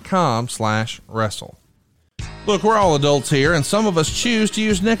 Keeps.com/wrestle. Look, we're all adults here, and some of us choose to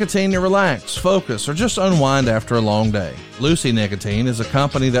use nicotine to relax, focus, or just unwind after a long day. Lucy Nicotine is a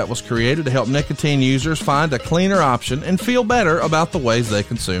company that was created to help nicotine users find a cleaner option and feel better about the ways they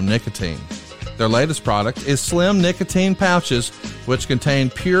consume nicotine. Their latest product is Slim Nicotine Pouches, which contain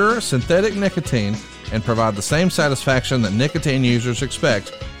pure synthetic nicotine and provide the same satisfaction that nicotine users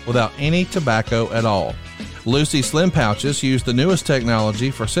expect without any tobacco at all. Lucy Slim Pouches use the newest technology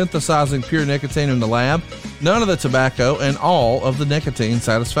for synthesizing pure nicotine in the lab, none of the tobacco, and all of the nicotine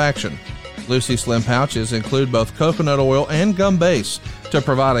satisfaction. Lucy Slim Pouches include both coconut oil and gum base to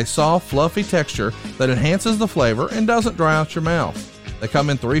provide a soft, fluffy texture that enhances the flavor and doesn't dry out your mouth. They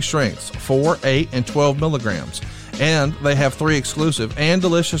come in 3 strengths, 4, 8, and 12 milligrams. And they have 3 exclusive and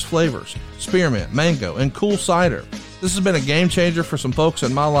delicious flavors: spearmint, mango, and cool cider. This has been a game changer for some folks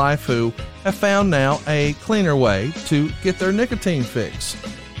in my life who have found now a cleaner way to get their nicotine fix.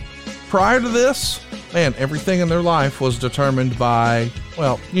 Prior to this, man, everything in their life was determined by,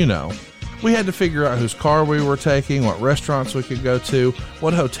 well, you know, we had to figure out whose car we were taking, what restaurants we could go to,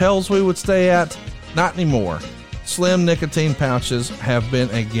 what hotels we would stay at. Not anymore. Slim Nicotine Pouches have been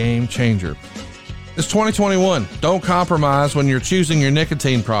a game changer. It's 2021. Don't compromise when you're choosing your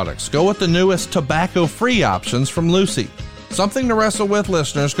nicotine products. Go with the newest tobacco-free options from Lucy. Something to wrestle with,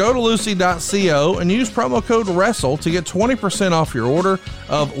 listeners. Go to lucy.co and use promo code WRESTLE to get 20% off your order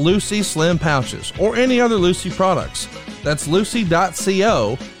of Lucy Slim Pouches or any other Lucy products. That's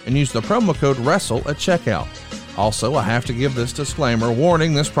lucy.co and use the promo code WRESTLE at checkout. Also, I have to give this disclaimer.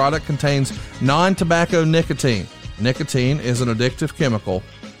 Warning, this product contains non-tobacco nicotine. Nicotine is an addictive chemical.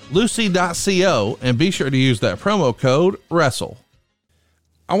 Lucy.co, and be sure to use that promo code WRESTLE.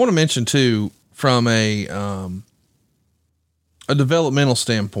 I want to mention too, from a developmental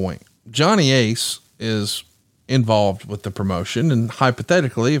standpoint, Johnny Ace is involved with the promotion, and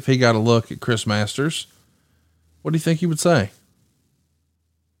hypothetically, if he got a look at Chris Masters, what do you think he would say?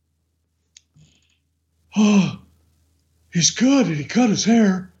 Oh, he's good, and he cut his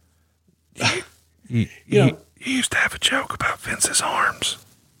hair. You used to have a joke about Vince's arms.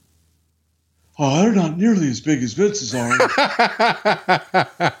 Oh, they're not nearly as big as Vince's arms.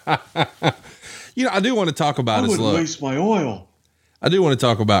 I do want to talk about his look. I wouldn't waste my oil. I do want to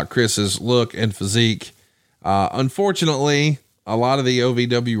talk about Chris's look and physique. Unfortunately, a lot of the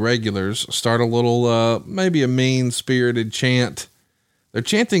OVW regulars start a little, maybe a mean-spirited chant. They're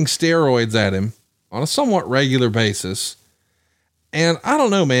chanting steroids at him on a somewhat regular basis. And I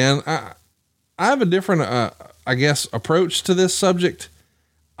don't know, man. I have a different, approach to this subject.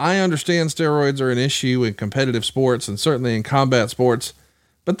 I understand steroids are an issue in competitive sports and certainly in combat sports,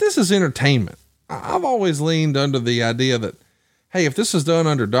 but this is entertainment. I've always leaned under the idea that, hey, if this is done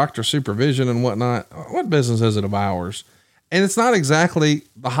under doctor supervision and whatnot, what business is it of ours? And it's not exactly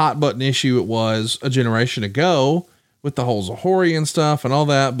the hot button issue it was a generation ago with the whole Zahorian stuff and all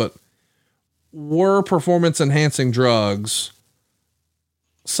that, but were performance enhancing drugs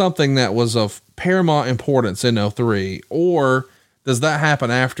something that was of paramount importance in 03, or does that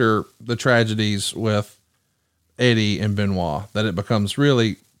happen after the tragedies with Eddie and Benoit that it becomes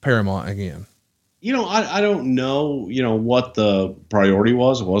really paramount again? I don't know, what the priority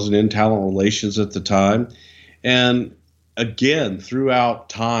was. It wasn't in talent relations at the time. And again, throughout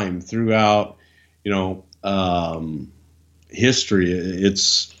time, history,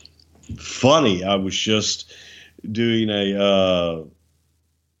 it's funny. I was just doing a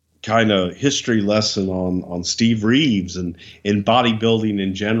kind of history lesson on Steve Reeves and in bodybuilding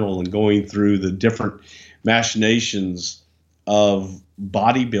in general, and going through the different machinations of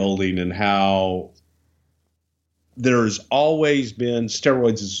bodybuilding and how there's always been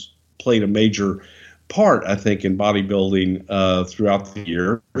steroids has played a major part, I think, in bodybuilding throughout the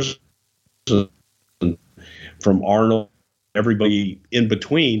years, from Arnold everybody in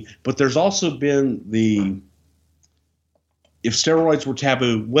between. But there's also been if steroids were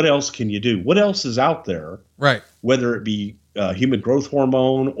taboo, what else can you do? What else is out there? Right. Whether it be human growth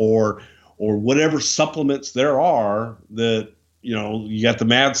hormone or whatever supplements there are that, you got the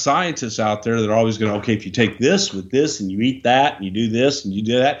mad scientists out there that are always going, okay, if you take this with this and you eat that and you do this and you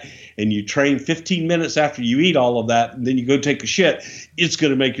do that and you train 15 minutes after you eat all of that and then you go take a shit, it's going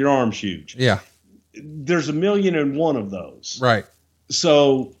to make your arms huge. Yeah. There's 1,000,001 of those. Right.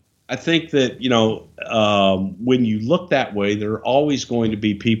 So I think that, when you look that way, there are always going to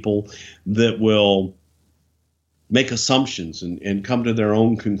be people that will make assumptions and come to their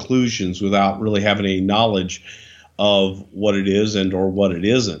own conclusions without really having any knowledge of what it is and or what it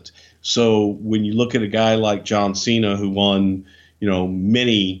isn't. So when you look at a guy like John Cena, who won,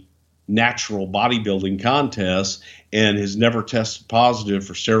 many natural bodybuilding contests and has never tested positive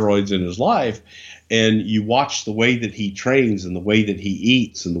for steroids in his life, and you watch the way that he trains and the way that he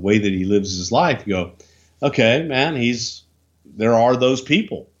eats and the way that he lives his life, you go, okay, man, there are those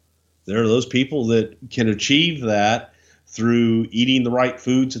people. There are those people that can achieve that through eating the right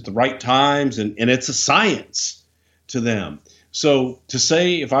foods at the right times, and it's a science to them. So to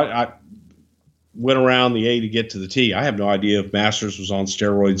say, if I went around the A to get to the T, I have no idea if Masters was on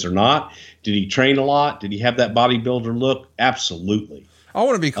steroids or not. Did he train a lot? Did he have that bodybuilder look? Absolutely. I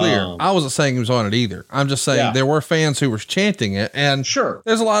want to be clear. I wasn't saying he was on it either. I'm just saying there were fans who were chanting it, and sure,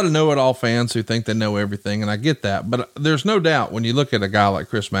 there's a lot of know-it-all fans who think they know everything, and I get that. But there's no doubt when you look at a guy like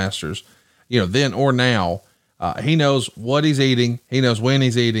Chris Masters, then or now, he knows what he's eating. He knows when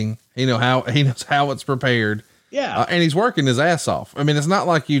he's eating. He knows how it's prepared. Yeah. And he's working his ass off. I mean, it's not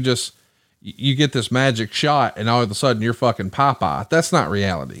like you get this magic shot and all of a sudden you're fucking Popeye. That's not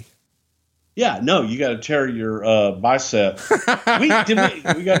reality. Yeah, no, you got to tear your bicep. We got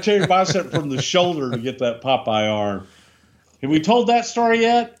to tear your bicep from the shoulder to get that Popeye arm. Have we told that story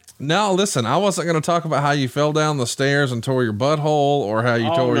yet? No, listen, I wasn't going to talk about how you fell down the stairs and tore your butthole or how you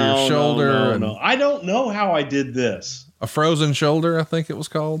tore your shoulder. No. I don't know how I did this. A frozen shoulder, I think it was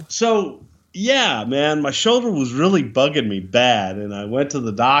called. So, yeah, man, my shoulder was really bugging me bad. And I went to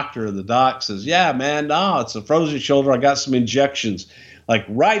the doctor, and the doc says, yeah, man, no, it's a frozen shoulder. I got some injections like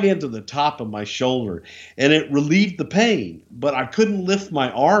right into the top of my shoulder, and it relieved the pain, but I couldn't lift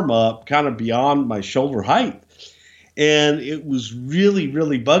my arm up kind of beyond my shoulder height. And it was really,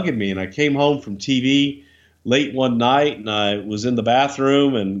 really bugging me. And I came home from TV late one night, and I was in the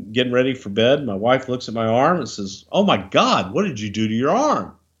bathroom and getting ready for bed. My wife looks at my arm and says, oh my God, what did you do to your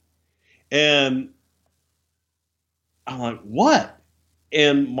arm? And I'm like, what?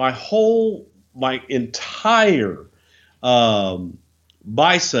 And my entire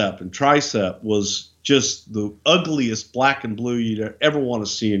bicep and tricep was just the ugliest black and blue you'd ever want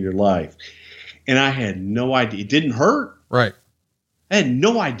to see in your life. And I had no idea. It didn't hurt. Right. I had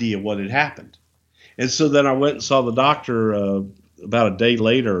no idea what had happened. And so then I went and saw the doctor about a day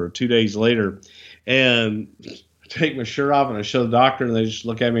later or 2 days later, and I take my shirt off and I show the doctor, and they just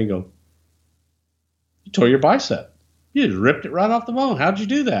look at me and go, you tore your bicep. You just ripped it right off the bone. How'd you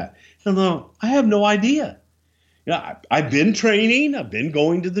do that? And I'm like, I have no idea. I've been training. I've been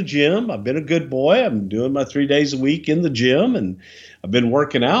going to the gym. I've been a good boy. I'm doing my 3 days a week in the gym, and I've been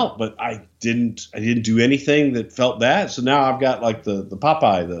working out, but I didn't do anything that felt bad. So now I've got like the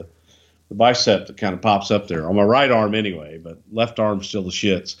Popeye, the bicep that kind of pops up there on my right arm anyway, but left arm's still the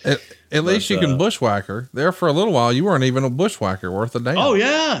shits. At least you can bushwhacker. There for a little while, you weren't even a bushwhacker worth a damn. Oh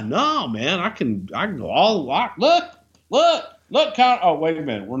yeah, no man, I can go all look. Oh wait a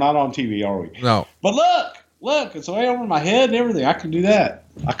minute, we're not on TV, are we? No. But look, it's way over my head and everything. I can do that.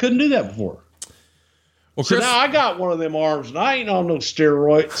 I couldn't do that before. Well, Chris, so now I got one of them arms, and I ain't on no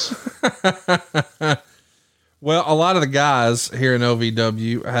steroids. Well, a lot of the guys here in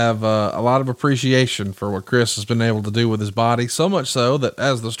OVW have a lot of appreciation for what Chris has been able to do with his body. So much so that,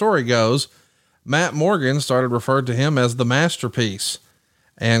 as the story goes, Matt Morgan started referring to him as the masterpiece.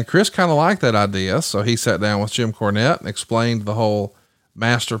 And Chris kind of liked that idea. So he sat down with Jim Cornette and explained the whole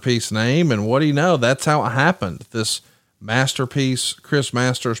masterpiece name. And what do you know? That's how it happened. This masterpiece, Chris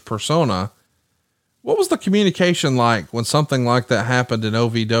Masters persona. What was the communication like when something like that happened in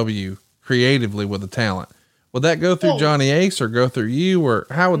OVW creatively with the talent? Would that go through Johnny Ace or go through you, or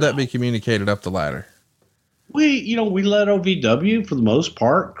how would that be communicated up the ladder? We let OVW for the most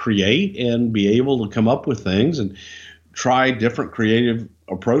part create and be able to come up with things and try different creative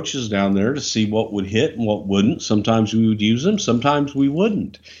approaches down there to see what would hit and what wouldn't. Sometimes we would use them, sometimes we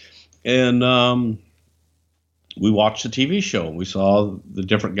wouldn't. And we watched the TV show and we saw the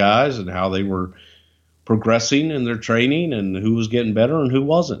different guys and how they were progressing in their training and who was getting better and who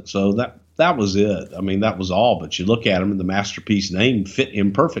wasn't. So that that was it. I mean, that was all. But you look at him, and the Masterpiece name fit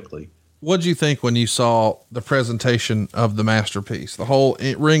him perfectly. What'd you think when you saw the presentation of the Masterpiece, the whole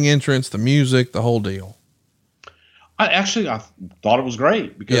ring entrance, the music, the whole deal? I thought it was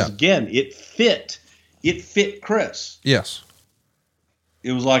great because again, it fit Chris. Yes.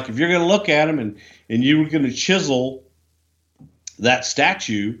 It was like, if you're going to look at him and you were going to chisel that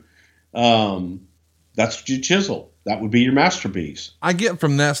statue, that's what you chisel. That would be your masterpiece. I get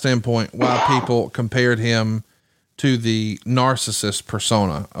from that standpoint why people compared him to the narcissist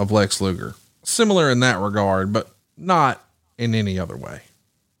persona of Lex Luger. Similar in that regard, but not in any other way.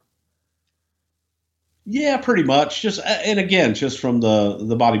 Yeah, pretty much. Just from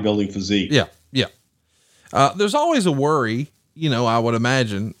the bodybuilding physique. Yeah. Yeah. There's always a worry, I would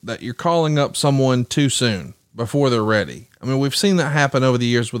imagine, that you're calling up someone too soon before they're ready. I mean, we've seen that happen over the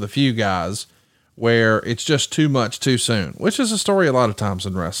years with a few guys where it's just too much too soon, which is a story a lot of times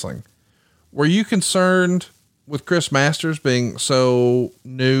in wrestling. Were you concerned with Chris Masters being so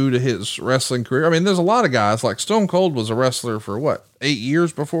new to his wrestling career? I mean, there's a lot of guys, like Stone Cold was a wrestler for 8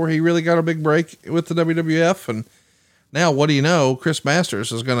 years before he really got a big break with the WWF. And now, what do you know? Chris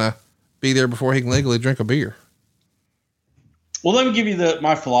Masters is going to be there before he can legally drink a beer. Well, let me give you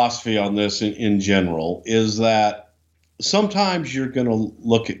my philosophy on this in general is that sometimes you're going to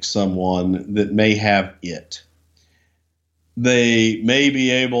look at someone that may have it. They may be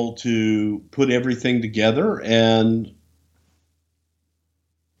able to put everything together and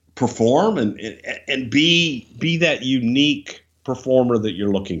perform and be that unique performer that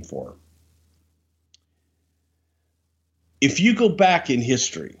you're looking for. If you go back in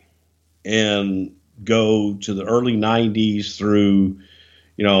history and go to the early 90s through,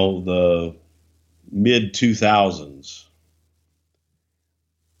 the mid 2000s,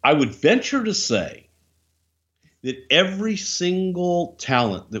 I would venture to say that every single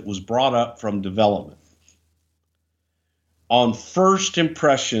talent that was brought up from development on first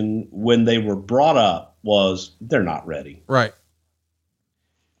impression when they were brought up was they're not ready. Right.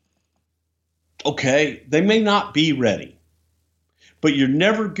 Okay. They may not be ready, but you're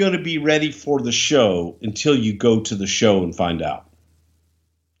never going to be ready for the show until you go to the show and find out.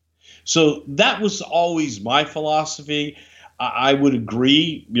 So that was always my philosophy. I would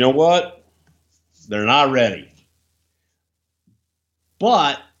agree. You know what? They're not ready.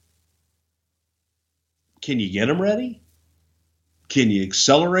 But can you get them ready? Can you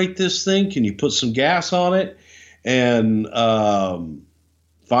accelerate this thing? Can you put some gas on it and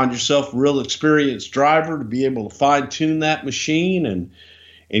find yourself a real experienced driver to be able to fine tune that machine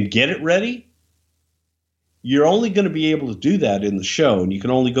and get it ready? You're only going to be able to do that in the show, and you can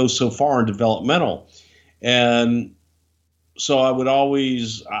only go so far in developmental. And so I would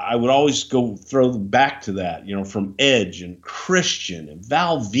always go throw back to that, from Edge and Christian and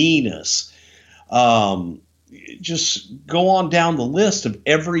Val Venus. Just go on down the list of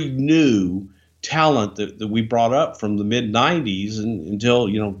every new talent that we brought up from the mid 90s until,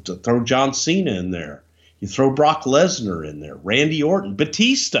 to throw John Cena in there. You throw Brock Lesnar in there, Randy Orton,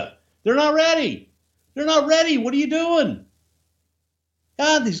 Batista. They're not ready. They're not ready. What are you doing?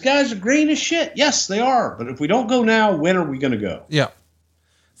 God, these guys are green as shit. Yes, they are. But if we don't go now, when are we going to go? Yeah.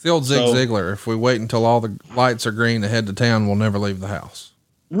 It's the old Zig Ziglar. If we wait until all the lights are green to head to town, we'll never leave the house.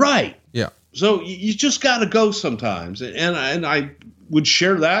 Right. Yeah. So you just got to go sometimes. And I would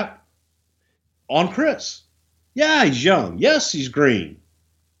share that on Chris. Yeah, he's young. Yes, he's green.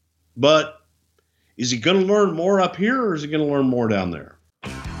 But is he going to learn more up here or is he going to learn more down there?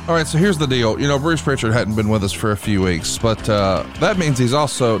 All right, so here's the deal. Bruce Pritchard hadn't been with us for a few weeks, but that means he's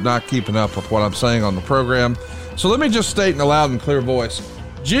also not keeping up with what I'm saying on the program. So let me just state in a loud and clear voice,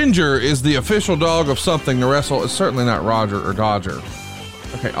 Ginger is the official dog of something to wrestle. It's certainly not Roger or Dodger.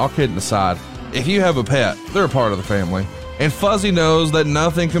 Okay, all kidding aside, if you have a pet, they're a part of the family. And Fuzzy knows that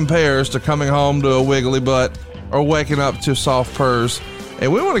nothing compares to coming home to a wiggly butt or waking up to soft purrs.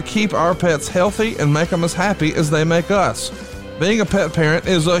 And we want to keep our pets healthy and make them as happy as they make us. Being a pet parent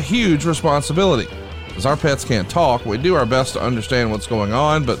is a huge responsibility. As our pets can't talk, we do our best to understand what's going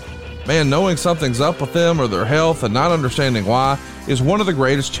on, but man, knowing something's up with them or their health and not understanding why is one of the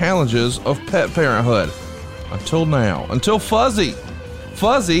greatest challenges of pet parenthood. Until now. Until Fuzzy.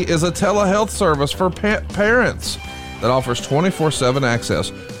 Fuzzy is a telehealth service for pet parents that offers 24/7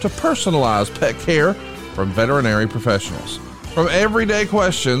 access to personalized pet care from veterinary professionals. From everyday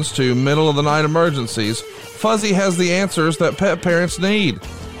questions to middle-of-the-night emergencies, Fuzzy has the answers that pet parents need.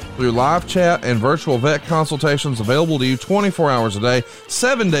 Through live chat and virtual vet consultations available to you 24 hours a day,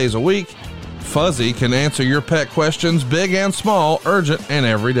 7 days a week, Fuzzy can answer your pet questions, big and small, urgent and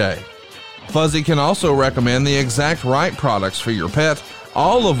every day. Fuzzy can also recommend the exact right products for your pet,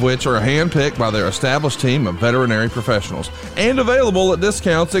 all of which are handpicked by their established team of veterinary professionals and available at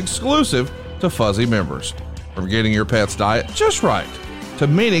discounts exclusive to Fuzzy members. From getting your pet's diet just right, to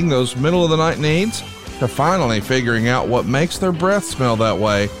meeting those middle of the night needs, to finally figuring out what makes their breath smell that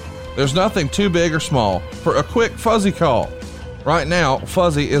way, there's nothing too big or small for a quick Fuzzy call. Right now,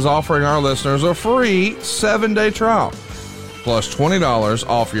 Fuzzy is offering our listeners a free 7-day trial, plus $20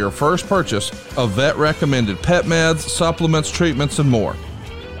 off your first purchase of vet-recommended pet meds, supplements, treatments, and more.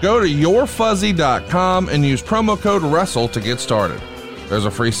 Go to yourfuzzy.com and use promo code WRESTLE to get started. There's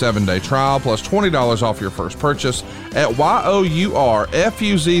a free 7-day trial plus $20 off your first purchase at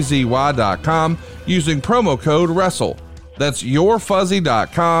yourfuzzy.com using promo code WRESTLE. That's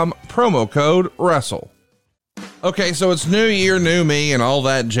yourfuzzy.com, promo code WRESTLE. Okay, so it's new year, new me, and all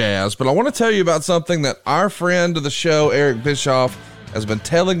that jazz, but I want to tell you about something that our friend of the show, Eric Bischoff, has been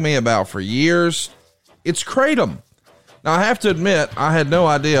telling me about for years. It's Kratom. Now, I have to admit, I had no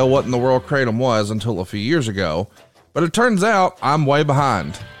idea what in the world Kratom was until a few years ago, but it turns out I'm way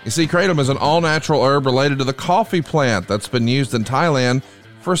behind. You see, Kratom is an all-natural herb related to the coffee plant that's been used in Thailand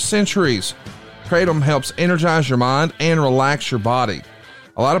for centuries. Kratom helps energize your mind and relax your body.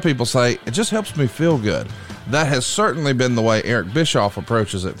 A lot of people say, it just helps me feel good. That has certainly been the way Eric Bischoff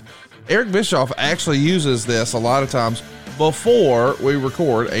approaches it. Eric Bischoff actually uses this a lot of times before we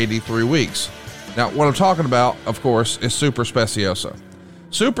record 83 weeks. Now, what I'm talking about, of course, is Super Speciosa.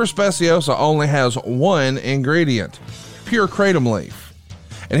 Super Speciosa only has one ingredient, pure kratom leaf.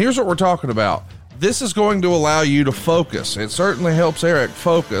 And here's what we're talking about. This is going to allow you to focus. It certainly helps Eric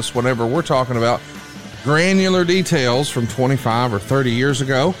focus whenever we're talking about granular details from 25 or 30 years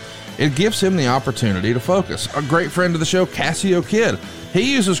ago. It gives him the opportunity to focus. A great friend of the show, Cassio Kid,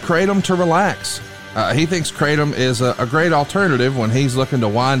 he uses Kratom to relax. He thinks Kratom is a great alternative when he's looking to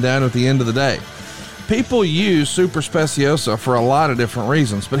wind down at the end of the day. People use Super Speciosa for a lot of different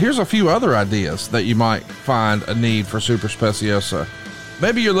reasons, but here's a few other ideas that you might find a need for Super Speciosa.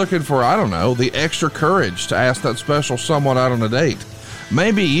 Maybe you're looking for, I don't know, the extra courage to ask that special someone out on a date.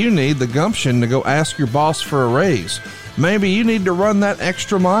 Maybe you need the gumption to go ask your boss for a raise. Maybe you need to run that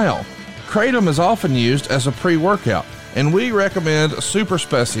extra mile. Kratom is often used as a pre-workout, and we recommend Super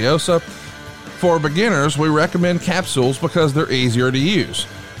Speciosa. For beginners, we recommend capsules because they're easier to use.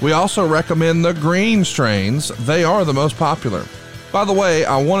 We also recommend the green strains. They are the most popular. By the way,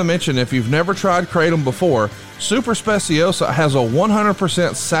 I want to mention, if you've never tried Kratom before, Super Speciosa has a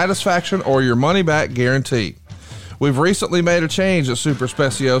 100% satisfaction or your money back guarantee. We've recently made a change at Super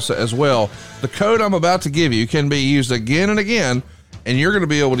Speciosa as well. The code I'm about to give you can be used again and again, and you're going to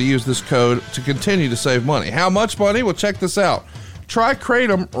be able to use this code to continue to save money. How much money? Well, check this out. Try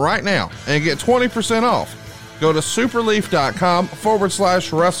Kratom right now and get 20% off. Go to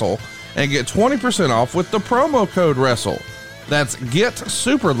superleaf.com/wrestle and get 20% off with the promo code WRESTLE. That's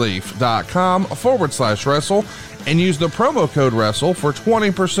getsuperleaf.com/wrestle and use the promo code WRESTLE for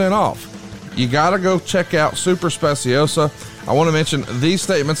 20% off. You gotta go check out Super Speciosa. I want to mention these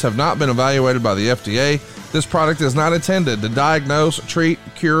statements have not been evaluated by the FDA. This product is not intended to diagnose, treat,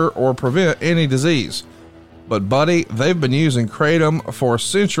 cure, or prevent any disease. But buddy, they've been using Kratom for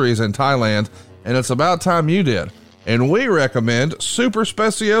centuries in Thailand, and it's about time you did. And we recommend Super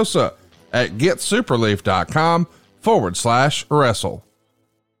Speciosa at getsuperleaf.com/wrestle.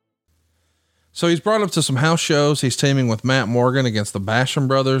 So he's brought up to some house shows. He's teaming with Matt Morgan against the Basham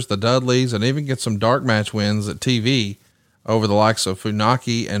brothers, the Dudleys, and even get some dark match wins at TV over the likes of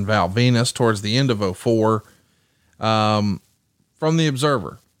Funaki and Val Venus towards the end of 04. From the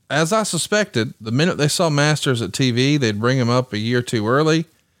Observer, as I suspected, the minute they saw Masters at TV, they'd bring him up a year too early.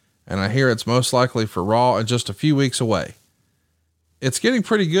 And I hear it's most likely for Raw and just a few weeks away. It's getting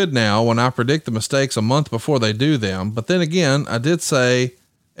pretty good now when I predict the mistakes a month before they do them. But then again, I did say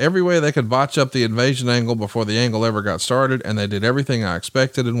every way they could botch up the invasion angle before the angle ever got started, and they did everything I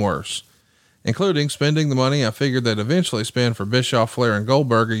expected and worse, including spending the money I figured they'd eventually spend for Bischoff, Flair, and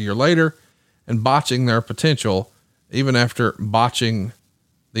Goldberg a year later, and botching their potential even after botching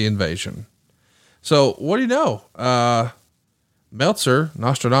the invasion. So what do you know? Meltzer,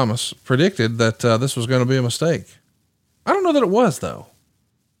 Nostradamus, predicted that this was going to be a mistake. I don't know that it was, though.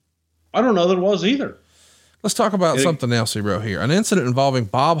 I don't know that it was either. Let's talk about something else he wrote here. An incident involving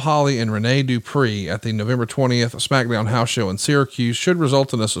Bob Holly and Rene Dupree at the November 20th SmackDown house show in Syracuse should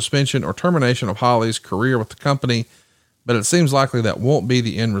result in a suspension or termination of Holly's career with the company, but it seems likely that won't be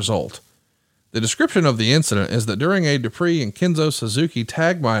the end result. The description of the incident is that during a Dupree and Kenzo Suzuki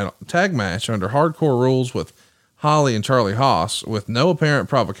tag match under hardcore rules with Holly and Charlie Haas, with no apparent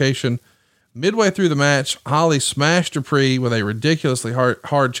provocation, midway through the match, Holly smashed Dupree with a ridiculously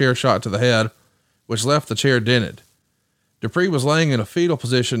hard chair shot to the head, which left the chair dented. Dupree was laying in a fetal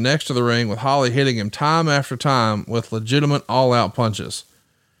position next to the ring, with Holly hitting him time after time with legitimate all-out punches.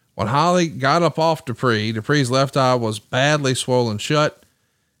 When Holly got up off Dupree, Dupree's left eye was badly swollen shut.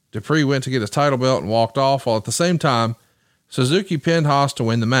 Dupree went to get his title belt and walked off, while at the same time, Suzuki pinned Haas to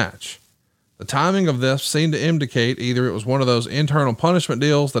win the match. The timing of this seemed to indicate either it was one of those internal punishment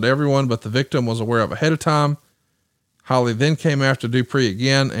deals that everyone but the victim was aware of ahead of time. Holly then came after Dupree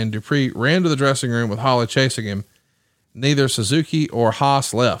again, and Dupree ran to the dressing room with Holly chasing him. Neither Suzuki or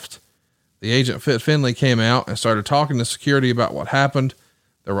Haas left. The agent Fit Finlay came out and started talking to security about what happened.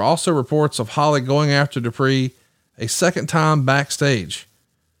 There were also reports of Holly going after Dupree a second time backstage.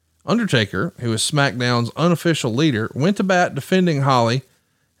 Undertaker, who is SmackDown's unofficial leader, went to bat defending Holly,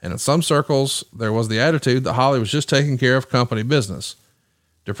 and in some circles, there was the attitude that Holly was just taking care of company business.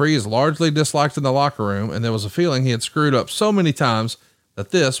 Dupree is largely disliked in the locker room, and there was a feeling he had screwed up so many times that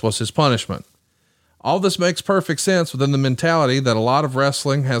this was his punishment. All this makes perfect sense within the mentality that a lot of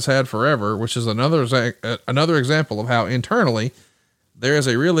wrestling has had forever, which is another example of how internally there is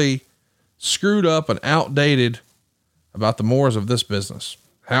a really screwed up and outdated about the mores of this business.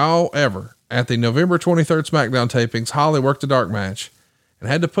 However, at the November 23rd SmackDown tapings, Holly worked a dark match and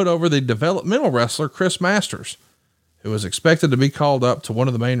had to put over the developmental wrestler Chris Masters, who was expected to be called up to one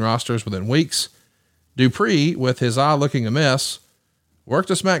of the main rosters within weeks. Dupree, with his eye looking a mess, worked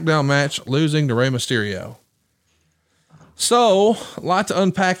a SmackDown match, losing to Rey Mysterio. So, a lot to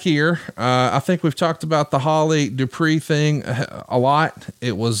unpack here. I think we've talked about the Holly Dupree thing a lot.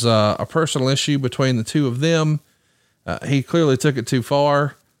 It was a personal issue between the two of them. He clearly took it too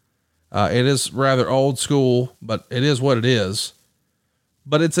far. It is rather old school, but it is what it is.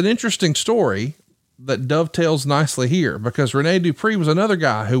 But it's an interesting story that dovetails nicely here, because Rene Dupree was another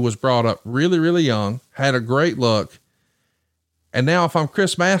guy who was brought up really, really young, had a great look. And now if I'm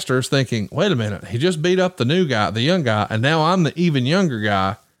Chris Masters thinking, wait a minute, he just beat up the new guy, the young guy, and now I'm the even younger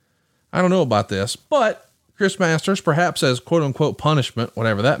guy. I don't know about this, but Chris Masters, perhaps as quote unquote punishment,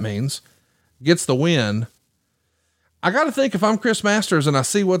 whatever that means, gets the win. I got to think, if I'm Chris Masters and I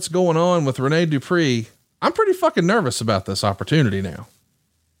see what's going on with Rene Dupree, I'm pretty fucking nervous about this opportunity now.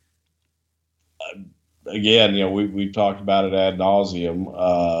 Again, we've talked about it ad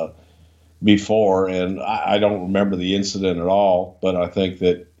nauseum before, and I don't remember the incident at all, but I think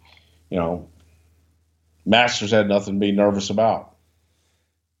that, Masters had nothing to be nervous about.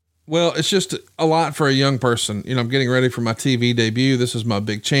 Well, it's just a lot for a young person. I'm getting ready for my TV debut. This is my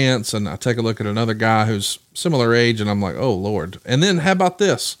big chance. And I take a look at another guy who's similar age, and I'm like, oh Lord. And then how about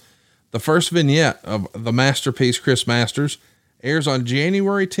this? The first vignette of the masterpiece Chris Masters airs on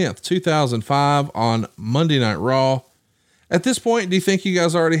January 10th, 2005 on Monday Night Raw. At this point, do you think you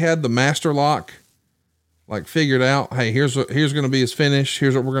guys already had the master lock figured out? Hey, here's going to be his finish.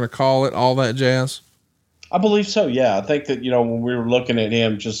 Here's what we're going to call it. All that jazz. I believe so. Yeah. I think that, when we were looking at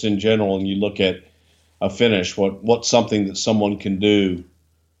him just in general, and you look at a finish, what's something that someone can do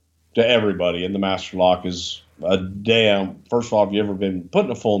to everybody, and the master lock is a damn, first of all, have you ever been put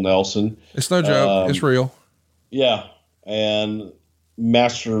in a full Nelson? It's no joke. It's real. Yeah. And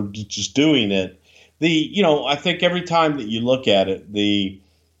Master just doing it. I think every time that you look at it, the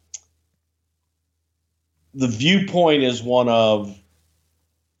viewpoint is one of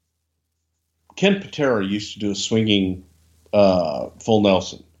Ken Patera used to do a swinging full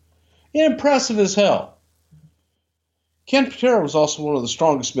Nelson. Impressive as hell. Ken Patera was also one of the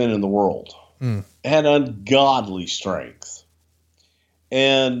strongest men in the world. Had ungodly strength.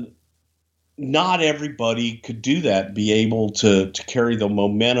 And not everybody could do that, be able to carry the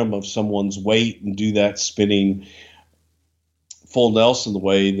momentum of someone's weight and do that spinning full Nelson the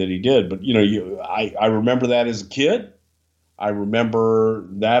way that he did. But, I remember that as a kid. I remember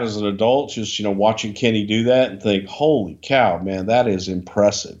that as an adult, just, watching Kenny do that and think, holy cow, man, that is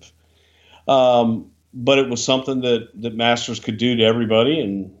impressive. But it was something that Masters could do to everybody,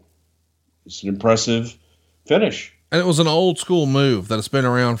 and it's an impressive finish. And it was an old school move that has been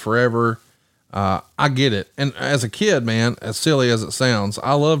around forever. I get it. And as a kid, man, as silly as it sounds,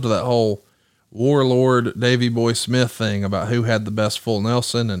 I loved that whole Warlord Davey Boy Smith thing about who had the best full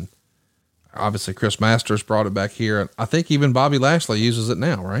Nelson. And obviously Chris Masters brought it back here. And I think even Bobby Lashley uses it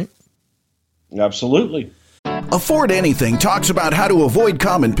now, right? Absolutely. Afford Anything talks about how to avoid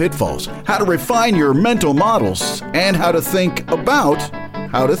common pitfalls, how to refine your mental models, and how to think about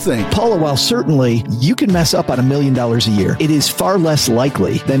how to think. Paula, while certainly you can mess up on $1 million a year, it is far less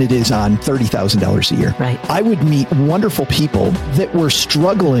likely than it is on $30,000 a year. Right. I would meet wonderful people that were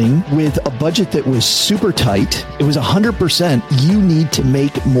struggling with a budget that was super tight. It was 100%. You need to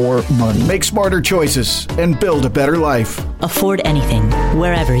make more money. Make smarter choices and build a better life. Afford Anything,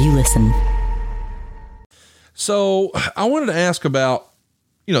 wherever you listen. So I wanted to ask about,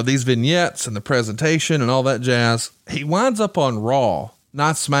 these vignettes and the presentation and all that jazz. He winds up on Raw,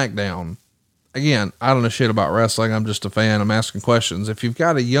 not SmackDown. Again, I don't know shit about wrestling. I'm just a fan. I'm asking questions. If you've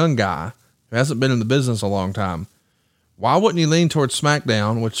got a young guy who hasn't been in the business a long time, why wouldn't you lean towards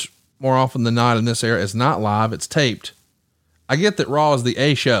SmackDown, which more often than not in this era is not live, it's taped. I get that Raw is the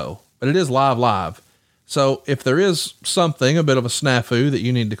A show, but it is live. So if there is something, a bit of a snafu that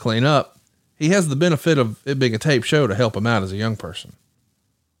you need to clean up, he has the benefit of it being a tape show to help him out as a young person.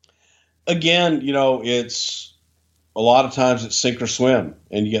 Again, it's a lot of times it's sink or swim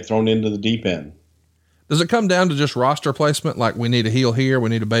and you get thrown into the deep end. Does it come down to just roster placement? Like we need a heel here, we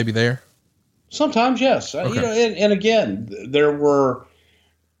need a baby there? Sometimes, yes. Okay. And again, there were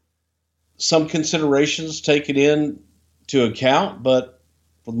some considerations taken into account, but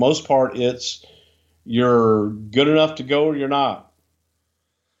for the most part, it's you're good enough to go or you're not.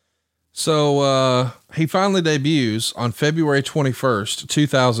 So, he finally debuts on February 21st,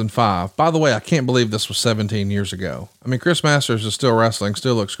 2005. By the way, I can't believe this was 17 years ago. I mean, Chris Masters is still wrestling,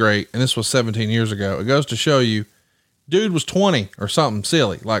 still looks great. And this was 17 years ago. It goes to show you, dude was 20 or something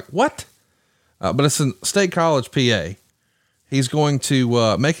silly. Like what? But it's in State College, PA. He's going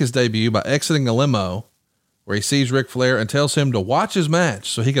to, make his debut by exiting a limo where he sees Ric Flair and tells him to watch his match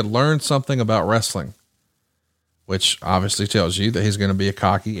so he could learn something about wrestling, which obviously tells you that he's going to be a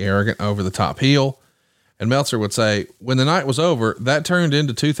cocky, arrogant, over the top heel. And Meltzer would say, when the night was over, that turned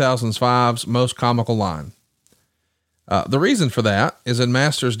into 2005's most comical line. The reason for that is in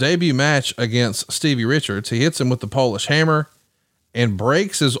Masters' debut match against Stevie Richards, he hits him with the Polish hammer and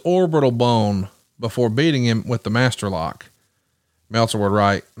breaks his orbital bone before beating him with the Master Lock. Meltzer would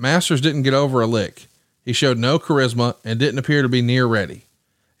write, Masters didn't get over a lick. He showed no charisma and didn't appear to be near ready.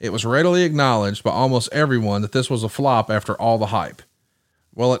 It was readily acknowledged by almost everyone that this was a flop after all the hype.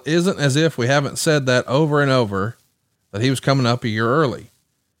 Well, it isn't as if we haven't said that over and over, that he was coming up a year early.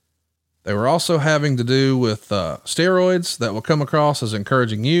 They were also having to do with steroids that will come across as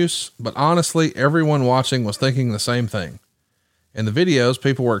encouraging use, but honestly, everyone watching was thinking the same thing. In the videos,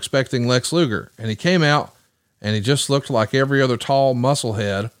 people were expecting Lex Luger, and he came out and he just looked like every other tall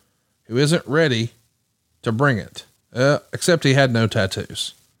musclehead who isn't ready to bring it, except he had no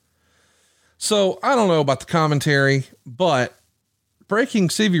tattoos. So I don't know about the commentary, but breaking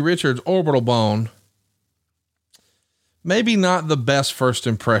Stevie Richards' orbital bone, maybe not the best first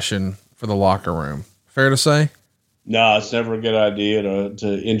impression for the locker room. Fair to say? No, it's never a good idea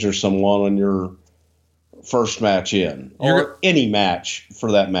to injure someone on your first match in, or any match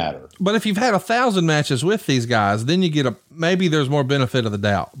for that matter. But if you've had 1,000 matches with these guys, then you get maybe there's more benefit of the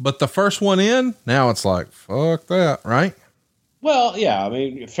doubt, but the first one in, now it's like, fuck that, right? Well, yeah, I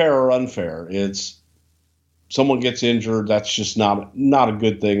mean, fair or unfair, it's someone gets injured. That's just not a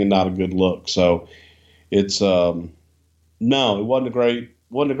good thing and not a good look. So it's, no, it wasn't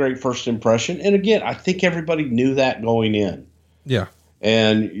a great first impression. And again, I think everybody knew that going in. Yeah.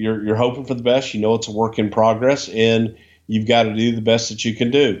 And you're hoping for the best. You know, it's a work in progress and you've got to do the best that you can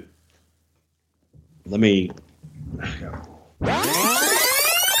do.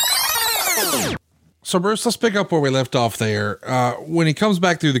 So Bruce, let's pick up where we left off there. When he comes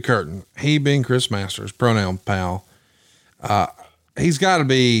back through the curtain, he being Chris Masters, pronoun pal, he's got to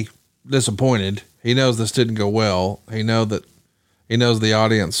be disappointed. He knows this didn't go well. He knows the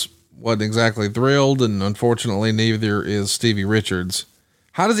audience wasn't exactly thrilled, and unfortunately neither is Stevie Richards.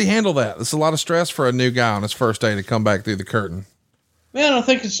 How does he handle that? It's a lot of stress for a new guy on his first day to come back through the curtain. Man, I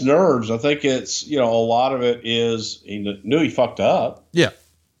think it's nerves. I think it's, a lot of it is he knew he fucked up. Yeah.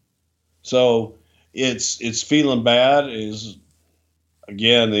 So it's feeling bad is,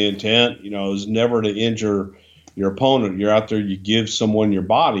 again, the intent, is never to injure your opponent. You're out there, you give someone your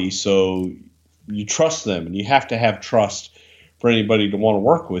body, so you trust them, and you have to have trust for anybody to want to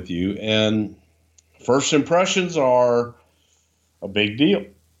work with you. And first impressions are a big deal.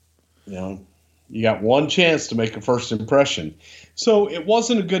 You got one chance to make a first impression. So it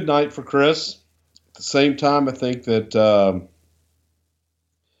wasn't a good night for Chris. At the same time, I think that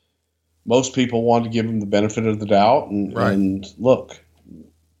most people wanted to give him the benefit of the doubt. And look,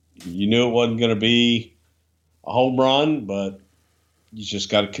 you knew it wasn't going to be a home run, but you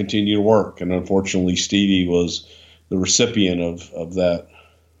just got to continue to work. And unfortunately, Stevie was the recipient of that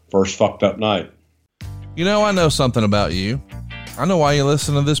first fucked up night. I know something about you. I know why you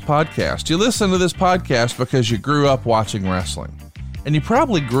listen to this podcast. You listen to this podcast because you grew up watching wrestling, and you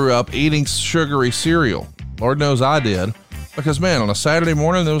probably grew up eating sugary cereal. Lord knows I did, because man, on a Saturday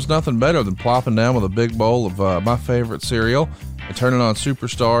morning, there was nothing better than plopping down with a big bowl of my favorite cereal and turning on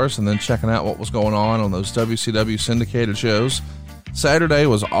Superstars and then checking out what was going on those WCW syndicated shows. Saturday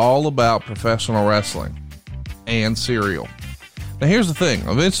was all about professional wrestling. and cereal. Now here's the thing.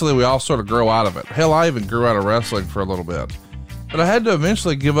 Eventually we all sort of grow out of it. Hell, I even grew out of wrestling for a little bit, but I had to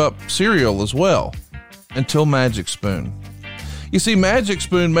eventually give up cereal as well until Magic Spoon. You see, Magic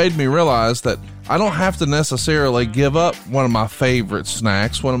Spoon made me realize that I don't have to necessarily give up one of my favorite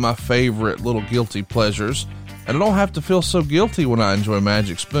snacks, one of my favorite little guilty pleasures, and I don't have to feel so guilty when I enjoy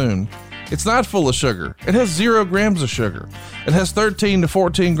Magic Spoon. It's not full of sugar. It has 0 grams of sugar. It has 13 to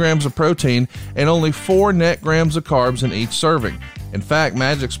 14 grams of protein and only 4 net grams of carbs in each serving. In fact,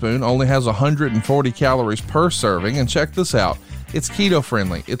 Magic Spoon only has 140 calories per serving, and check this out. It's keto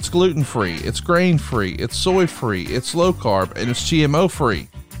friendly, it's gluten free, it's grain free, it's soy free, it's low carb, and it's GMO free.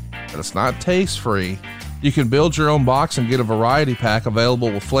 But it's not taste free. You can build your own box and get a variety pack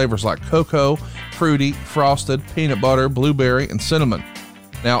available with flavors like cocoa, fruity, frosted, peanut butter, blueberry, and cinnamon.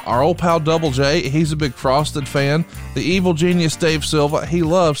 Now, our old pal Double J, he's a big frosted fan. The evil genius Dave Silva, he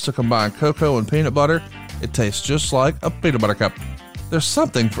loves to combine cocoa and peanut butter. It tastes just like a peanut butter cup. There's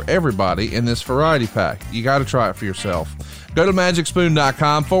something for everybody in this variety pack. You got to try it for yourself. Go to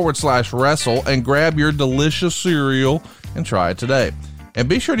magicspoon.com/wrestle and grab your delicious cereal and try it today. And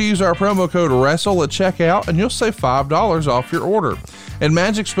be sure to use our promo code WRESTLE at checkout and you'll save $5 off your order. And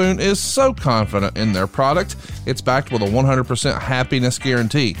Magic Spoon is so confident in their product, it's backed with a 100% happiness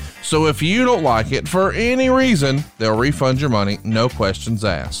guarantee. So if you don't like it for any reason, they'll refund your money, no questions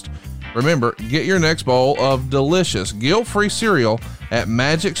asked. Remember, get your next bowl of delicious guilt-free cereal at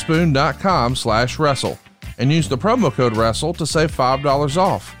magicspoon.com/wrestle and use the promo code WRESTLE to save $5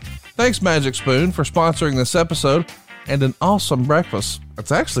 off. Thanks, Magic Spoon, for sponsoring this episode and an awesome breakfast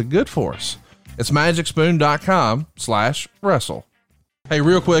that's actually good for us. It's magicspoon.com/wrestle. Hey,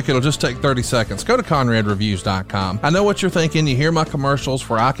 real quick, it'll just take 30 seconds. Go to ConradReviews.com. I know what you're thinking. You hear my commercials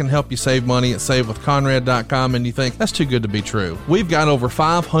where I can help you save money at SaveWithConrad.com, and you think, that's too good to be true. We've got over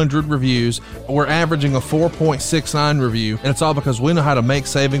 500 reviews. We're averaging a 4.69 review, and it's all because we know how to make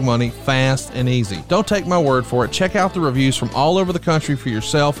saving money fast and easy. Don't take my word for it. Check out the reviews from all over the country for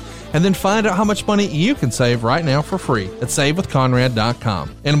yourself, and then find out how much money you can save right now for free at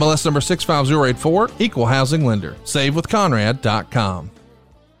SaveWithConrad.com. NMLS number 65084, Equal Housing Lender. SaveWithConrad.com.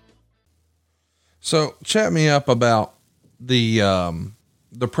 So chat me up about the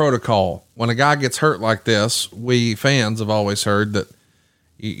protocol. When a guy gets hurt like this, we fans have always heard that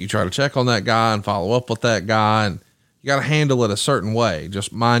you try to check on that guy and follow up with that guy, and you got to handle it a certain way.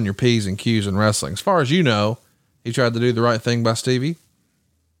 Just mind your P's and Q's in wrestling. As far as you know, he tried to do the right thing by Stevie.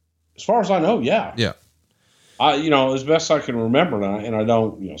 As far as I know, yeah. Yeah. As best I can remember, and I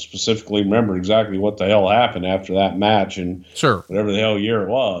don't, specifically remember exactly what the hell happened after that match and sure, whatever the hell year it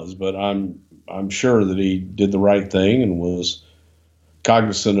was, but I'm sure that he did the right thing and was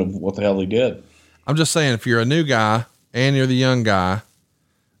cognizant of what the hell he did. I'm just saying, if you're a new guy and you're the young guy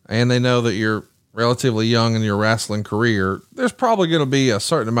and they know that you're relatively young in your wrestling career, there's probably going to be a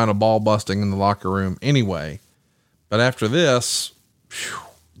certain amount of ball busting in the locker room anyway. But after this,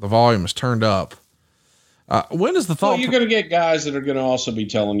 the volume is turned up. When is the thought? Well, you're going to get guys that are going to also be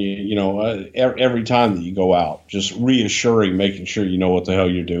telling you, every time that you go out, just reassuring, making sure you know what the hell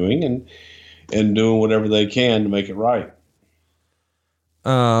you're doing and doing whatever they can to make it right.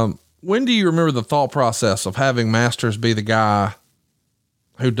 When do you remember the thought process of having Masters be the guy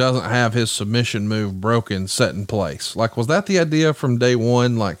who doesn't have his submission move broken, set in place? Like, was that the idea from day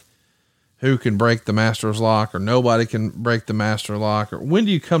one? Like, who can break the Masters lock, or nobody can break the Master lock? Or when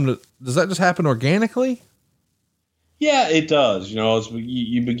do you does that just happen organically? Yeah, it does. As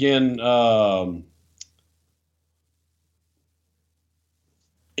you begin,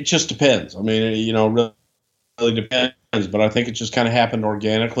 it just depends. I mean, really depends, but I think it just kind of happened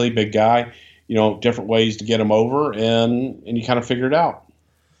organically. Big guy, different ways to get him over, and you kind of figure it out.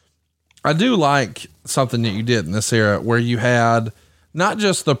 I do like something that you did in this era where you had not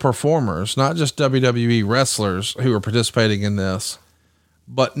just the performers, not just WWE wrestlers who were participating in this,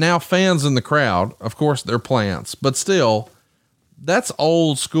 but now fans in the crowd. Of course, they're plants, but still, that's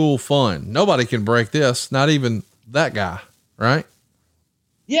old school fun. Nobody can break this, not even that guy, right?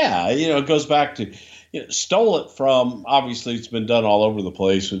 Yeah, it goes back to stole it from, obviously it's been done all over the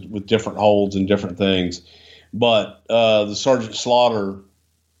place with different holds and different things, but the Sergeant Slaughter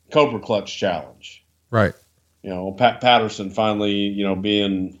Cobra Clutch challenge, right? Pat Patterson finally,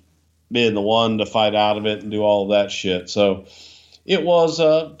 being the one to fight out of it and do all of that shit. So it was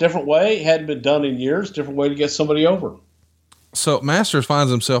a different way. It hadn't been done in years, different way to get somebody over. So Masters finds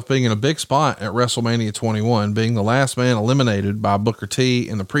himself being in a big spot at WrestleMania 21, being the last man eliminated by Booker T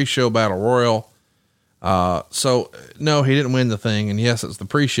in the pre-show battle royal. So no, he didn't win the thing. And yes, it's the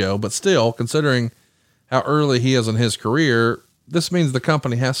pre-show, but still, considering how early he is in his career, this means the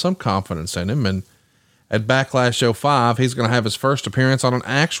company has some confidence in him. And At Backlash 05, he's going to have his first appearance on an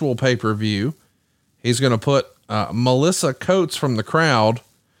actual pay-per-view. He's going to put Melissa Coates from the Crowd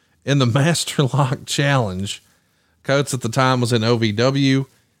in the Master Lock Challenge. Coates at the time was in OVW.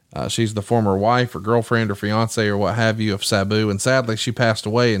 She's the former wife or girlfriend or fiance or what have you of Sabu. And sadly, she passed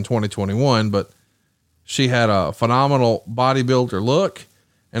away in 2021, but she had a phenomenal bodybuilder look.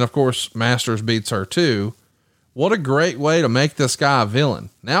 And of course, Masters beats her too. What a great way to make this guy a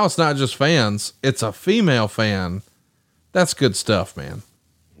villain. Now it's not just fans, it's a female fan. That's good stuff, man.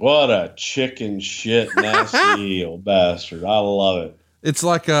 What a chicken shit nasty old bastard. I love it. It's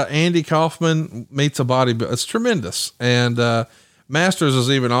like Andy Kaufman meets a bodybuilder. It's tremendous. And Masters is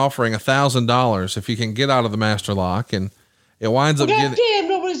even offering $1,000 if you can get out of the Master Lock, and it winds up getting. Damn,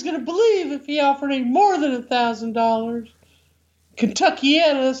 nobody's gonna believe if he offered any more than $1,000.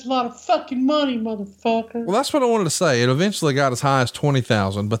 Kentuckiana, that's a lot of fucking money, motherfucker. Well, that's what I wanted to say. It eventually got as high as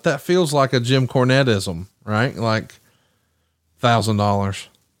 20,000, but that feels like a Jim Cornetteism, right? Like $1,000.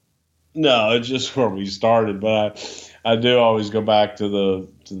 No, it's just where we started, but I do always go back to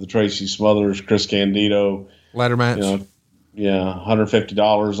the Tracy Smothers, Chris Candido ladder match. Yeah,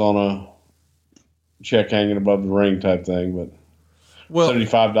 $150 on a check hanging above the ring type thing, but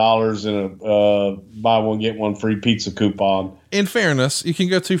 $75 in a buy one get one free pizza coupon. In fairness, you can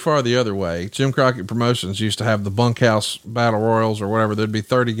go too far the other way. Jim Crockett Promotions used to have the bunkhouse battle royals or whatever. There'd be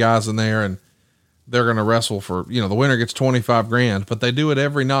 30 guys in there, and they're going to wrestle for, the winner gets $25,000, but they do it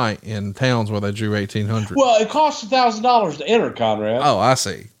every night in towns where they drew 1,800. Well, it costs $1,000 to enter, Conrad. Oh, I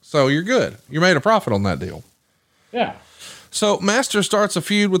see. So you're good. You made a profit on that deal. Yeah. So Master starts a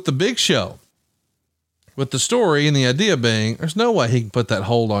feud with the Big Show, with the story and the idea being there's no way he can put that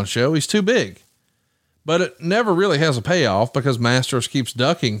hold on Show. He's too big, but it never really has a payoff because Masters keeps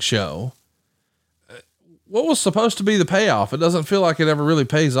ducking Show. What was supposed to be the payoff? It doesn't feel like it ever really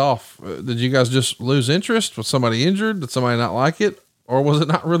pays off. Did you guys just lose interest? Was somebody injured? Did somebody not like it? Or was it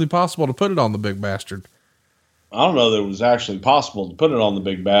not really possible to put it on the big bastard? I don't know that it was actually possible to put it on the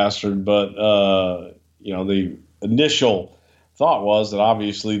big bastard, but, the initial thought was that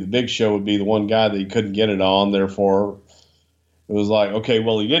obviously the Big Show would be the one guy that he couldn't get it on. Therefore, it was like, okay,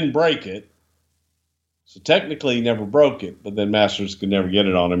 well, he didn't break it. So technically he never broke it, but then Masters could never get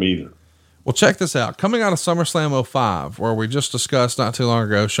it on him either. Well, check this out. Coming out of SummerSlam 05, where we just discussed not too long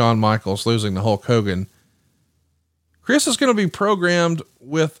ago, Shawn Michaels losing to Hulk Hogan, Chris is going to be programmed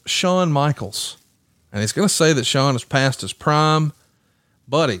with Shawn Michaels, and he's going to say that Shawn is past his prime.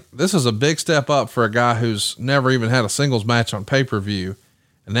 Buddy, this is a big step up for a guy who's never even had a singles match on pay-per-view,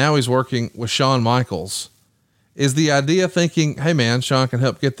 and now he's working with Shawn Michaels. Is the idea thinking, hey man, Shawn can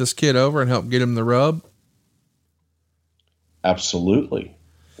help get this kid over and help get him the rub? Absolutely.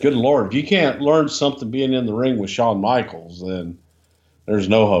 Good Lord. If you can't learn something being in the ring with Shawn Michaels, then there's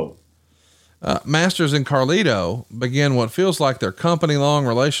no hope. Masters and Carlito begin what feels like their company-long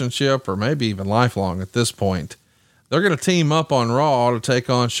relationship, or maybe even lifelong at this point. They're going to team up on Raw to take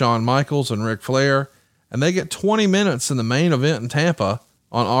on Shawn Michaels and Ric Flair, and they get 20 minutes in the main event in Tampa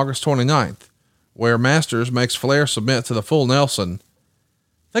on August 29th, where Masters makes Flair submit to the full Nelson.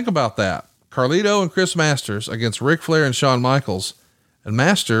 Think about that. Carlito and Chris Masters against Ric Flair and Shawn Michaels, and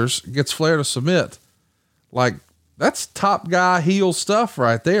Masters gets Flair to submit. Like, that's top guy heel stuff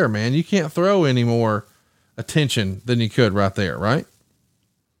right there, man. You can't throw any more attention than you could right there, right?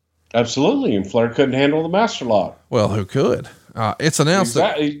 Absolutely. And Flair couldn't handle the Master Lock. Well, who could? It's announced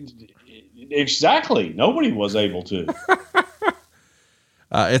exactly. Nobody was able to.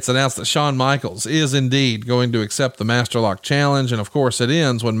 It's announced that Shawn Michaels is indeed going to accept the Master Lock challenge. And of course it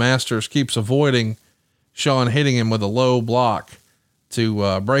ends when Masters keeps avoiding Shawn hitting him with a low block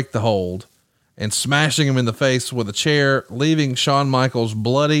to break the hold and smashing him in the face with a chair, leaving Shawn Michaels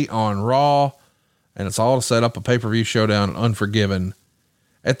bloody on Raw. And it's all to set up a pay-per-view showdown in Unforgiven.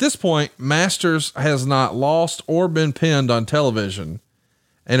 At this point, Masters has not lost or been pinned on television.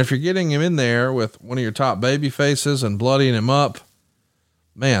 And if you're getting him in there with one of your top baby faces and bloodying him up,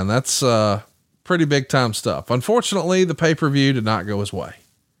 man, that's pretty big time stuff. Unfortunately, the pay-per-view did not go his way,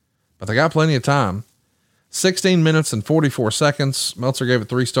 but they got plenty of time. 16 minutes and 44 seconds. Meltzer gave it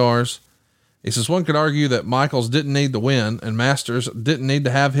 3 stars. He says one could argue that Michaels didn't need the win and Masters didn't need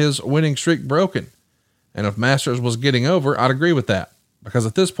to have his winning streak broken. And if Masters was getting over, I'd agree with that, because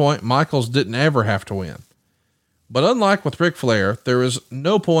at this point, Michaels didn't ever have to win. But unlike with Ric Flair, there is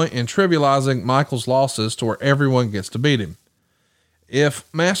no point in trivializing Michaels' losses to where everyone gets to beat him. If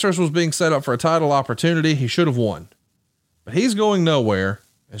Masters was being set up for a title opportunity, he should have won. But he's going nowhere,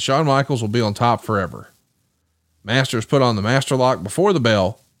 and Shawn Michaels will be on top forever. Masters put on the Master Lock before the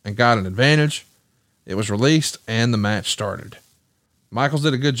bell and got an advantage. It was released, and the match started. Michaels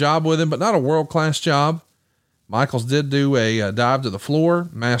did a good job with him, but not a world-class job. Michaels did do a dive to the floor.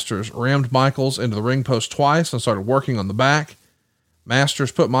 Masters rammed Michaels into the ring post twice and started working on the back.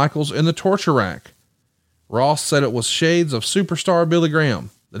 Masters put Michaels in the torture rack. Ross said it was shades of superstar Billy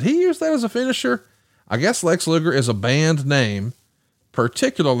Graham. Did he use that as a finisher? I guess Lex Luger is a band name,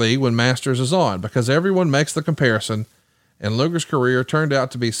 particularly when Masters is on, because everyone makes the comparison, and Luger's career turned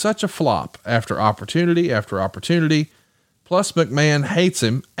out to be such a flop after opportunity after opportunity. Plus McMahon hates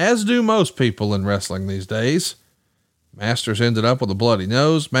him, as do most people in wrestling these days. Masters ended up with a bloody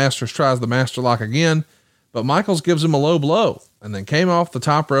nose. Masters tries the master lock again, but Michaels gives him a low blow and then came off the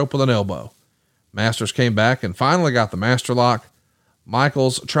top rope with an elbow. Masters came back and finally got the master lock.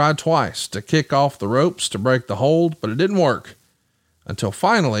 Michaels tried twice to kick off the ropes to break the hold, but it didn't work until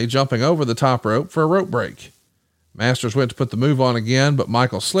finally jumping over the top rope for a rope break. Masters went to put the move on again, but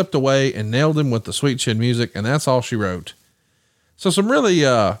Michaels slipped away and nailed him with the Sweet Chin Music, and that's all she wrote. So some really,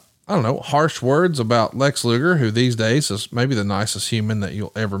 harsh words about Lex Luger, who these days is maybe the nicest human that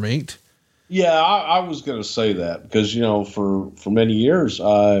you'll ever meet. Yeah, I was going to say that because, for many years,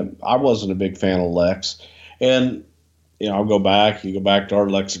 I wasn't a big fan of Lex. And, you go back to our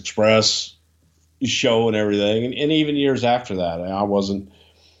Lex Express show and everything. And even years after that, I wasn't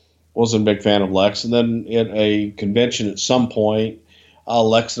a big fan of Lex. And then at a convention at some point,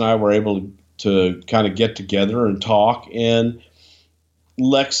 Lex and I were able to kind of get together and talk. And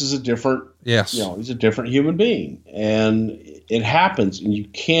Lex is he's a different human being, and it happens, and you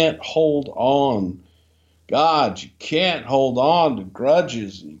can't hold on. God, you can't hold on to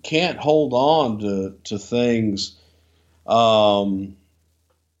grudges. You can't hold on to things, forever.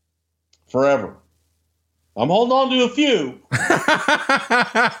 I'm holding on to a few.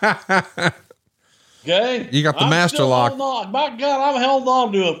 Okay. You got the master lock. My God, I'm held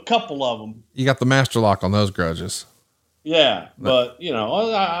on to a couple of them. You got the master lock on those grudges. Yeah, but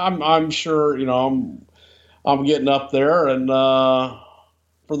I'm sure I'm getting up there, and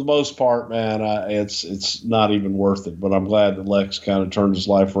for the most part, man, it's not even worth it. But I'm glad that Lex kind of turned his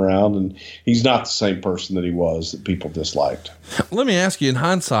life around, and he's not the same person that he was that people disliked. Let me ask you, in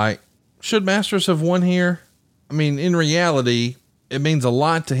hindsight, should Masters have won here? I mean, in reality, it means a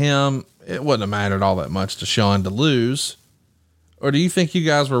lot to him. It wouldn't have mattered all that much to Shawn to lose. Or do you think you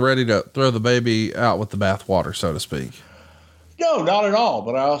guys were ready to throw the baby out with the bathwater, so to speak? No, not at all.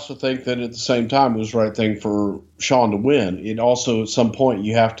 But I also think that at the same time, it was the right thing for Shawn to win. It also, at some point,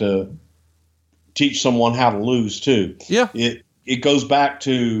 you have to teach someone how to lose too. Yeah. It goes back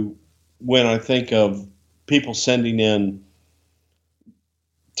to when I think of people sending in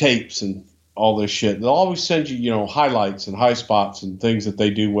tapes and all this shit. They'll always send you, highlights and high spots and things that they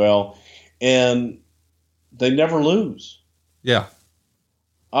do well, and they never lose. Yeah.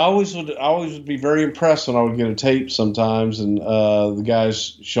 I always would be very impressed when I would get a tape sometimes, and the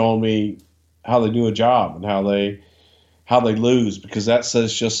guys showing me how they do a job and how they lose, because that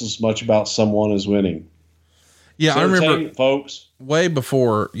says just as much about someone as winning. Yeah, I remember, folks, way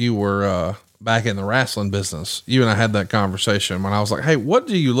before you were back in the wrestling business, you and I had that conversation when I was like, "Hey, what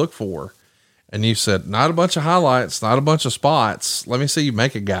do you look for?" And you said, "Not a bunch of highlights, not a bunch of spots. Let me see you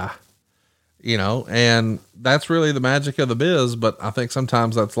make a guy." And that's really the magic of the biz. But I think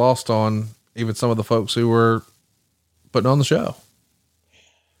sometimes that's lost on even some of the folks who were putting on the show.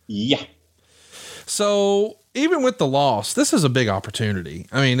 Yeah. So even with the loss, this is a big opportunity.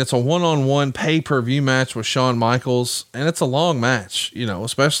 I mean, it's a one-on-one pay-per-view match with Shawn Michaels, and it's a long match,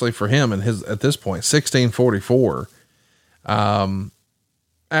 especially for him and at this point, 1644.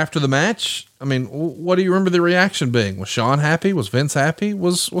 After the match, I mean, what do you remember the reaction being? Was Shawn happy? Was Vince happy?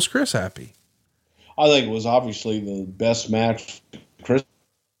 Was Chris happy? I think it was obviously the best match Chris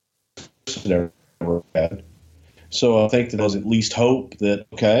had ever had. So I think that there's at least hope that,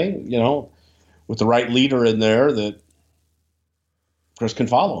 okay, with the right leader in there, that Chris can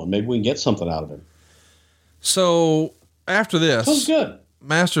follow and maybe we can get something out of him. So after this, sounds good.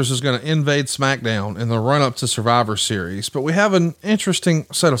 Masters is going to invade SmackDown in the run up to Survivor Series, but we have an interesting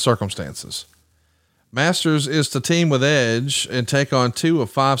set of circumstances. Masters is to team with Edge and take on 2 of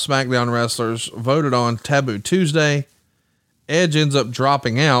 5 SmackDown wrestlers voted on Taboo Tuesday. Edge ends up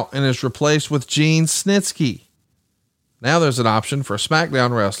dropping out and is replaced with Gene Snitsky. Now there's an option for a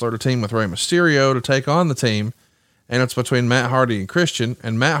SmackDown wrestler to team with Rey Mysterio to take on the team, and it's between Matt Hardy and Christian,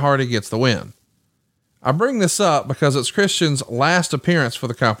 and Matt Hardy gets the win. I bring this up because it's Christian's last appearance for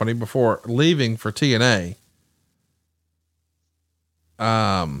the company before leaving for TNA.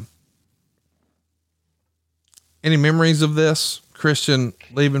 Any memories of this? Christian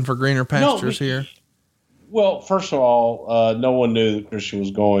leaving for greener pastures here? Well, first of all, no one knew that Christian was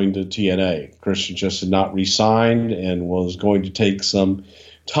going to TNA. Christian just had not re-signed and was going to take some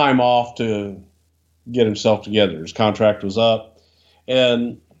time off to get himself together. His contract was up,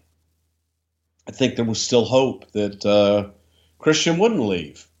 and I think there was still hope that Christian wouldn't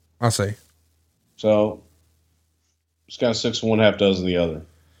leave. I see. So it's got 6 and 1/2 dozen the other.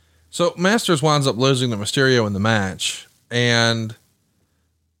 So Masters winds up losing to Mysterio in the match, and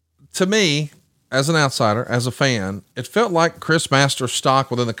to me, as an outsider, as a fan, it felt like Chris Masters' stock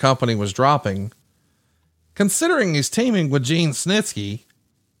within the company was dropping, considering he's teaming with Gene Snitsky.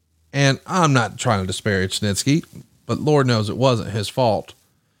 And I'm not trying to disparage Snitsky, but Lord knows it wasn't his fault.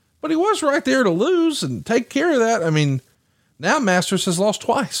 But he was right there to lose and take care of that. I mean, now Masters has lost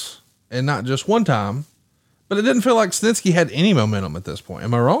twice, and not just one time, but it didn't feel like Snitsky had any momentum at this point.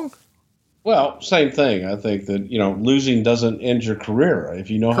 Am I wrong? Well, same thing. I think that, losing doesn't end your career. If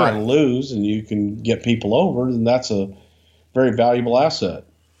you know how to lose and you can get people over, then that's a very valuable asset.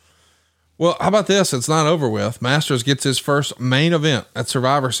 Well, how about this? It's not over with. Masters gets his first main event at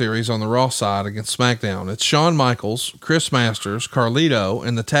Survivor Series on the Raw side against SmackDown. It's Shawn Michaels, Chris Masters, Carlito,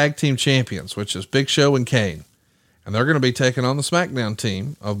 and the tag team champions, which is Big Show and Kane. And they're going to be taking on the SmackDown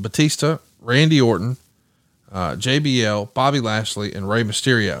team of Batista, Randy Orton, JBL, Bobby Lashley, and Rey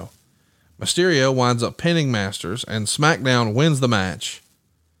Mysterio. Mysterio winds up pinning Masters, and SmackDown wins the match.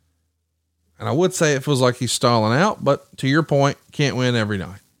 And I would say it feels like he's stalling out, but to your point, can't win every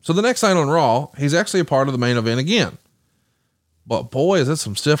night. So the next night on Raw, he's actually a part of the main event again. But boy, is it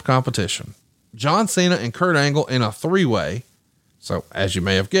some stiff competition. John Cena and Kurt Angle in a 3-way. So as you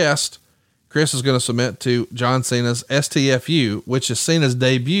may have guessed, Chris is going to submit to John Cena's STFU, which is Cena's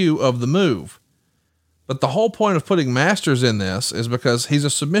debut of the move. But the whole point of putting Masters in this is because he's a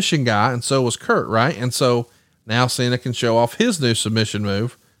submission guy, and so was Kurt, right? And so now Cena can show off his new submission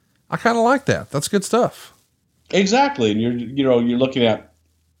move. I kind of like that. That's good stuff. Exactly. And you're looking at,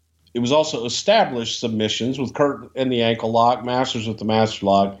 it was also established submissions with Kurt and the ankle lock, Masters with the master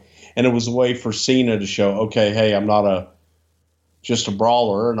lock. And it was a way for Cena to show, okay, hey, I'm not just a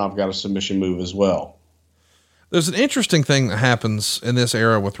brawler, and I've got a submission move as well. There's an interesting thing that happens in this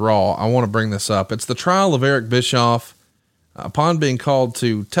era with Raw. I want to bring this up. It's the trial of Eric Bischoff. Upon being called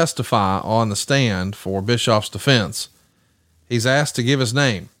to testify on the stand for Bischoff's defense, he's asked to give his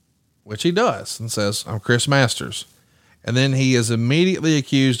name, which he does, and says, I'm Chris Masters. And then he is immediately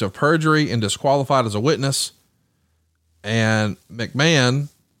accused of perjury and disqualified as a witness. And McMahon,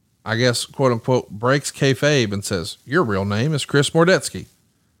 I guess, quote unquote, breaks kayfabe and says, your real name is Chris Mordetsky.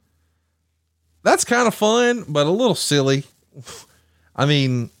 That's kind of fun, but a little silly. I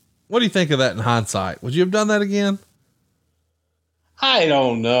mean, what do you think of that in hindsight? Would you have done that again? I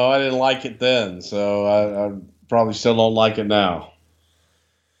don't know. I didn't like it then, so I probably still don't like it now.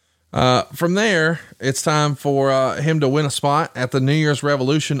 From there, it's time for him to win a spot at the New Year's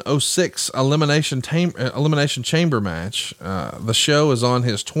Revolution 06 Elimination Chamber match. The show is on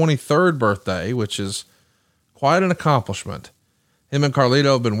his 23rd birthday, which is quite an accomplishment. Him and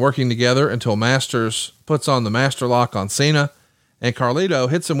Carlito have been working together until Masters puts on the master lock on Cena, and Carlito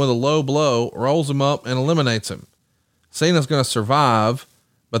hits him with a low blow, rolls him up, and eliminates him. Cena's going to survive,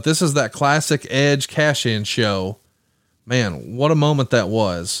 but this is that classic Edge cash-in show. Man, what a moment that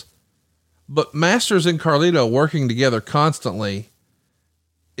was. But Masters and Carlito working together constantly,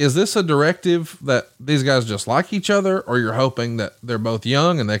 is this a directive that these guys just like each other, or you're hoping that they're both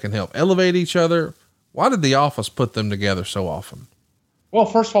young and they can help elevate each other? Why did The Office put them together so often? Well,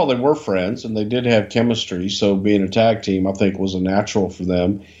 first of all, they were friends and they did have chemistry. So being a tag team, I think, was a natural for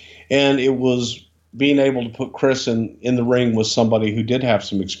them. And it was being able to put Chris in the ring with somebody who did have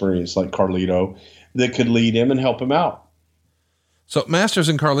some experience like Carlito that could lead him and help him out. So Masters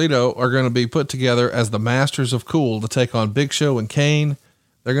and Carlito are going to be put together as the Masters of Cool to take on Big Show and Kane.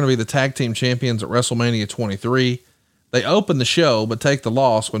 They're going to be the tag team champions at WrestleMania 23. They open the show, but take the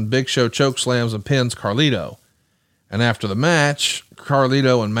loss when Big Show chokeslams and pins Carlito. And after the match,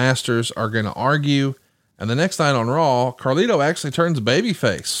 Carlito and Masters are going to argue. And the next night on Raw, Carlito actually turns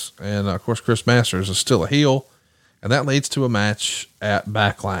babyface. And of course, Chris Masters is still a heel. And that leads to a match at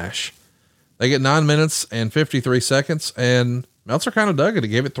Backlash. They get 9 minutes and 53 seconds. And Meltzer kind of dug it. He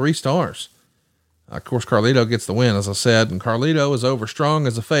gave it 3 stars. Of course, Carlito gets the win, as I said. And Carlito is over strong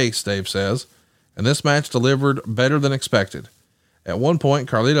as a face, Dave says. And this match delivered better than expected. At one point,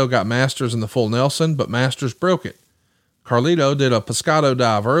 Carlito got Masters in the full Nelson, but Masters broke it. Carlito did a Pescado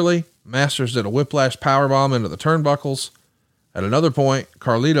dive early. Masters did a whiplash powerbomb into the turnbuckles. At another point,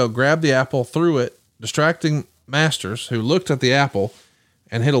 Carlito grabbed the apple, threw it, distracting Masters, who looked at the apple,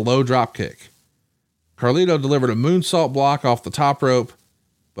 and hit a low drop kick. Carlito delivered a moonsault block off the top rope,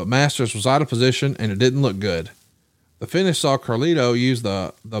 but Masters was out of position and it didn't look good. The finish saw Carlito use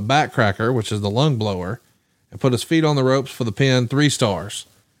the back cracker, which is the lung blower, and put his feet on the ropes for the pin, 3 stars.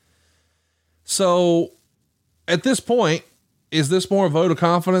 So at this point, is this more a vote of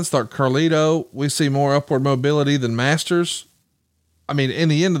confidence that Carlito, we see more upward mobility than Masters? I mean, in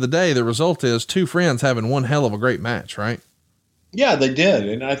the end of the day, the result is 2 friends having one hell of a great match, right? Yeah, they did.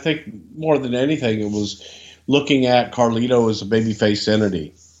 And I think more than anything, it was looking at Carlito as a babyface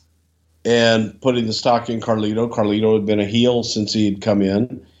entity and putting the stock in Carlito. Carlito had been a heel since he had come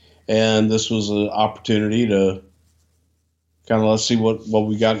in, and this was an opportunity to kind of let's see what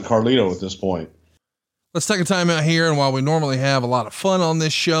we got in Carlito at this point. Let's take a time out here. And while we normally have a lot of fun on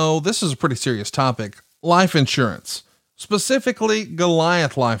this show, this is a pretty serious topic. Life insurance, specifically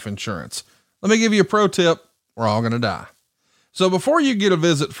Goliath life insurance. Let me give you a pro tip. We're all going to die. So before you get a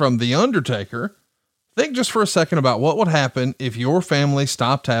visit from The Undertaker, think just for a second about what would happen if your family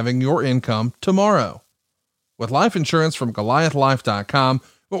stopped having your income tomorrow. With life insurance from GoliathLife.com,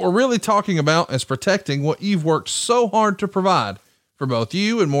 what we're really talking about is protecting what you've worked so hard to provide for both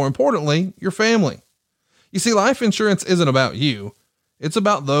you and, more importantly, your family. You see, life insurance isn't about you. It's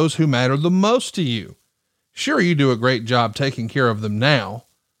about those who matter the most to you. Sure, you do a great job taking care of them now,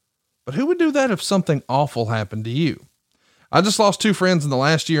 but who would do that if something awful happened to you? I just lost 2 friends in the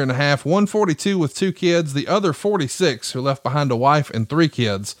last year and a half, one 42 with 2 kids, the other 46 who left behind a wife and 3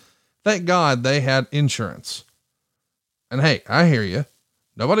 kids. Thank God they had insurance. And hey, I hear you.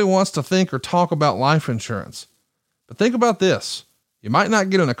 Nobody wants to think or talk about life insurance, but think about this. You might not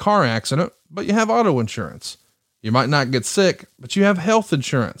get in a car accident, but you have auto insurance. You might not get sick, but you have health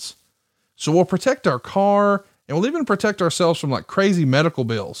insurance. So we'll protect our car, and we'll even protect ourselves from like crazy medical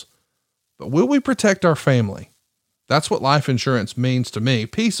bills. But will we protect our family? That's what life insurance means to me.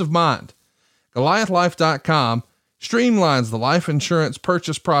 Peace of mind. GoliathLife.com streamlines the life insurance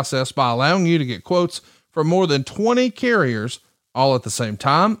purchase process by allowing you to get quotes from more than 20 carriers all at the same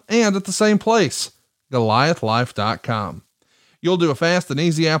time and at the same place. GoliathLife.com. You'll do a fast and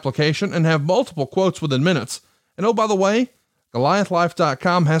easy application and have multiple quotes within minutes. And oh, by the way,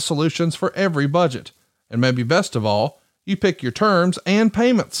 GoliathLife.com has solutions for every budget. And maybe best of all, you pick your terms and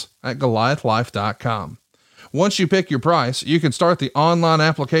payments at GoliathLife.com. Once you pick your price, you can start the online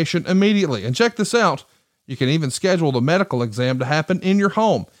application immediately. And check this out. You can even schedule the medical exam to happen in your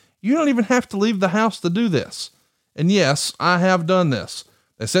home. You don't even have to leave the house to do this. And yes, I have done this.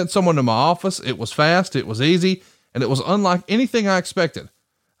 They sent someone to my office. It was fast. It was easy. And it was unlike anything I expected.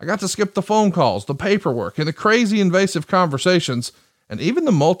 I got to skip the phone calls, the paperwork, and the crazy invasive conversations, and even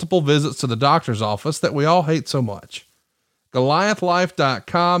the multiple visits to the doctor's office that we all hate so much.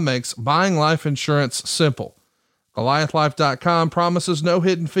 GoliathLife.com makes buying life insurance simple. GoliathLife.com promises no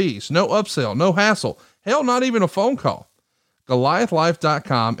hidden fees, no upsell, no hassle, hell, not even a phone call.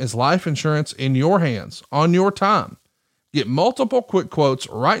 GoliathLife.com is life insurance in your hands, on your time. Get multiple quick quotes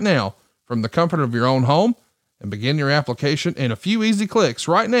right now from the comfort of your own home, and begin your application in a few easy clicks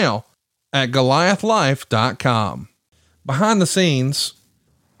right now at GoliathLife.com. Behind the scenes,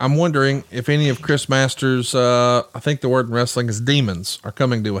 I'm wondering if any of Chris Masters', I think the word in wrestling is demons, are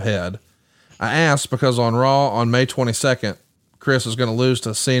coming to a head. I asked because on Raw on May 22nd, Chris is going to lose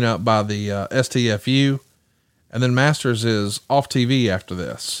to Cena by the STFU, and then Masters is off TV after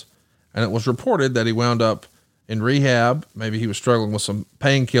this. And it was reported that he wound up in rehab. Maybe he was struggling with some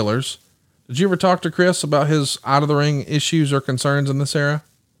painkillers. Did you ever talk to Chris about his out of the ring issues or concerns in this era?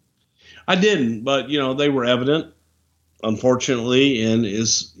 I didn't, but they were evident, unfortunately, and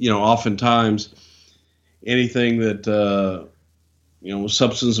is, oftentimes anything that, with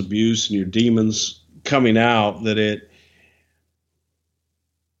substance abuse and your demons coming out, that it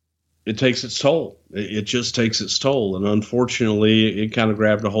takes its toll. It just takes its toll. And unfortunately, it kind of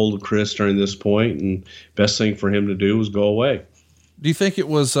grabbed a hold of Chris during this point, and best thing for him to do was go away. Do you think it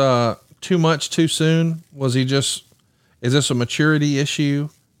was, too much too soon? Is this a maturity issue?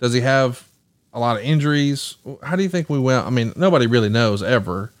 Does he have a lot of injuries? How do you think we went? I mean, nobody really knows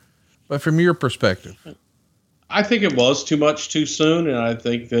ever, but from your perspective, I think it was too much too soon. And I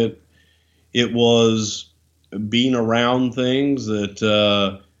think that it was being around things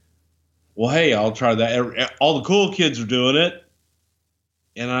that, hey, I'll try that. All the cool kids are doing it.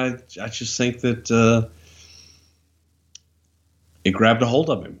 And I just think that, it grabbed a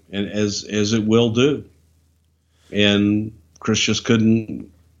hold of him, and as it will do. And Chris just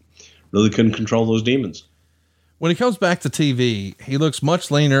couldn't control those demons. When he comes back to TV, he looks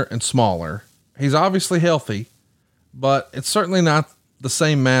much leaner and smaller. He's obviously healthy, but it's certainly not the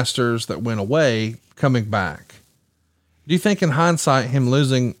same Masters that went away coming back. Do you think in hindsight, him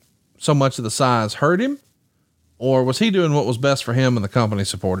losing so much of the size hurt him, or was he doing what was best for him and the company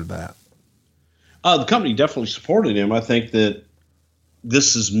supported that? The company definitely supported him. I think that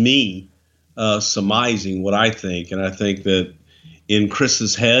this is me surmising what I think, and I think that in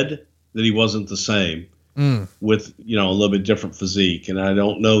Chris's head that he wasn't the same with, a little bit different physique, and I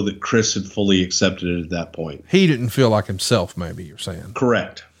don't know that Chris had fully accepted it at that point. He didn't feel like himself, maybe you're saying.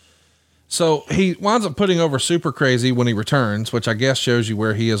 Correct. So he winds up putting over Super Crazy when he returns, which I guess shows you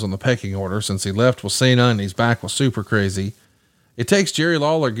where he is on the pecking order, since he left with Cena and he's back with Super Crazy. It takes Jerry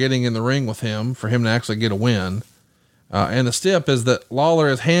Lawler getting in the ring with him for him to actually get a win. And the stip is that Lawler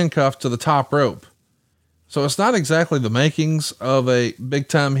is handcuffed to the top rope. So it's not exactly the makings of a big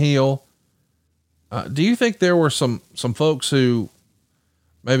time heel. Do you think there were some folks who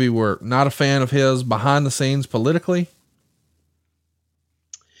maybe were not a fan of his behind the scenes politically?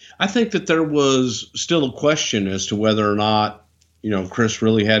 I think that there was still a question as to whether or not, Chris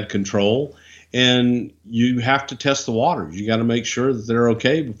really had control, and you have to test the waters. You got to make sure that they're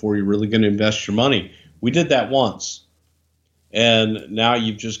okay before you're really going to invest your money. We did that once, and now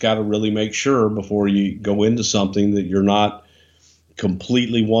you've just got to really make sure before you go into something that you're not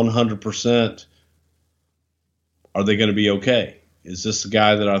completely 100%. Are they going to be okay? Is this the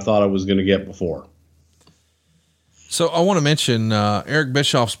guy that I thought I was going to get before? So I want to mention, Eric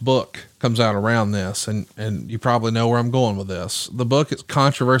Bischoff's book comes out around this, and you probably know where I'm going with this. The book is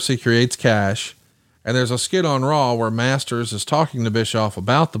Controversy Creates Cash. And there's a skit on Raw where Masters is talking to Bischoff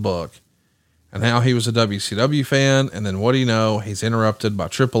about the book and how he was a WCW fan. And then what do you know? He's interrupted by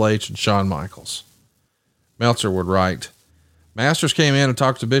Triple H and Shawn Michaels. Meltzer would write, Masters came in and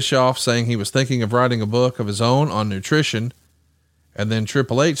talked to Bischoff saying he was thinking of writing a book of his own on nutrition. And then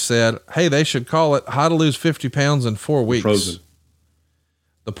Triple H said, hey, they should call it How to Lose 50 Pounds in 4 Weeks. Frozen.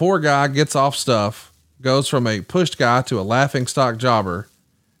 The poor guy gets off stuff, goes from a pushed guy to a laughing stock jobber,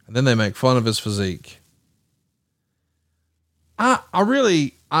 and then they make fun of his physique. I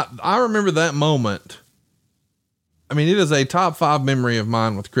remember that moment. I mean, it is a top 5 memory of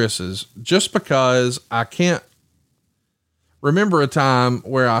mine with Chris's, just because I can't remember a time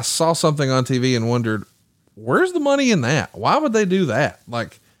where I saw something on TV and wondered, where's the money in that? Why would they do that?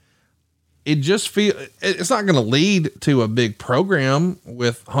 Like, it just it's not going to lead to a big program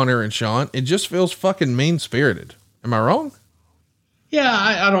with Hunter and Shawn. It just feels fucking mean spirited. Am I wrong? Yeah.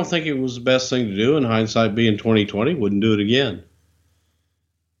 I don't think it was the best thing to do. In hindsight, being 2020, wouldn't do it again.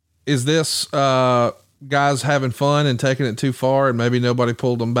 Is this, guys having fun and taking it too far and maybe nobody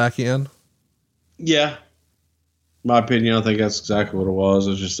pulled them back in? Yeah. My opinion, I think that's exactly what it was.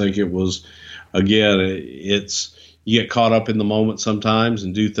 I just think it was, again, it's, you get caught up in the moment sometimes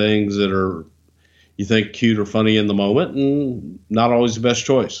and do things that are, you think cute or funny in the moment, and not always the best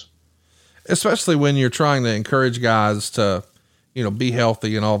choice. Especially when you're trying to encourage guys to, be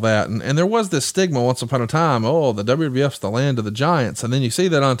healthy and all that. And there was this stigma once upon a time. Oh, the WWF's the land of the giants. And then you see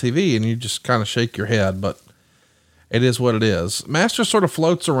that on TV and you just kind of shake your head, but it is what it is. Masters sort of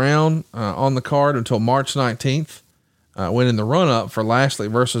floats around on the card until March 19th, when in the run up for Lashley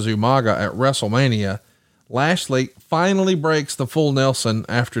versus Umaga at WrestleMania, Lashley finally breaks the full Nelson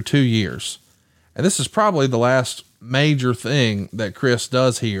after 2 years. And this is probably the last major thing that Chris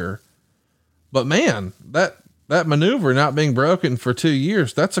does here. But man, that maneuver not being broken for 2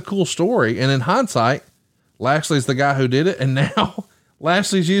 years, that's a cool story. And in hindsight, Lashley's the guy who did it. And now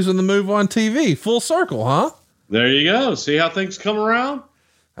Lashley's using the move on TV. Full circle, huh? There you go. See how things come around?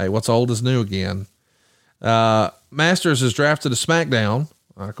 Hey, what's old is new again. Masters is drafted to SmackDown.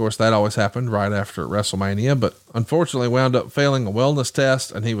 Of course, that always happened right after WrestleMania, but unfortunately wound up failing a wellness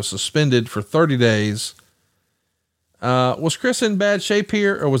test and he was suspended for 30 days. Was Chris in bad shape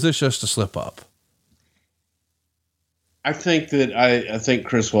here, or was this just a slip up? I think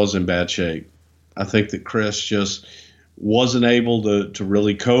Chris was in bad shape. I think that Chris just wasn't able to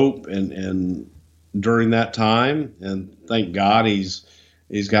really cope and during that time. And thank God he's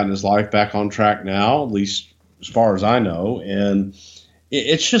gotten his life back on track now, at least as far as I know. And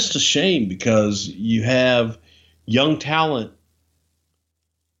it's just a shame because you have young talent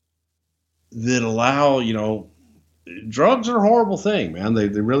that allow, drugs are a horrible thing, man. They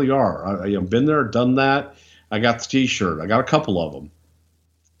really are. I've been there, done that. I got the t-shirt. I got a couple of them.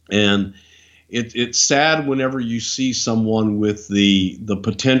 And it's sad whenever you see someone with the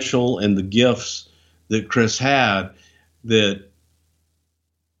potential and the gifts that Chris had that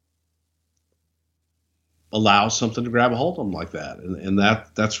allows something to grab a hold of them like that. And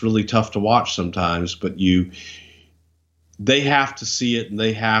that's really tough to watch sometimes, but they have to see it and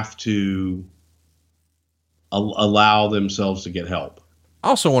they have to allow themselves to get help. I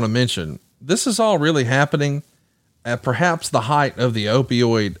also want to mention, this is all really happening at perhaps the height of the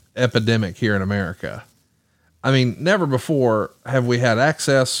opioid epidemic here in America. I mean, never before have we had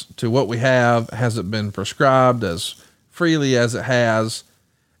access to what we have. Has it been prescribed as freely as it has?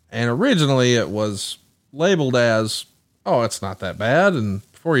 And originally it was labeled as, oh, it's not that bad. And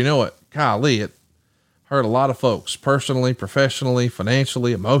before you know it, golly, it hurt a lot of folks personally, professionally,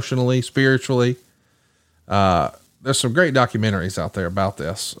 financially, emotionally, spiritually. There's some great documentaries out there about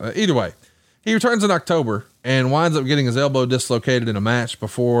this. Either way, he returns in October and winds up getting his elbow dislocated in a match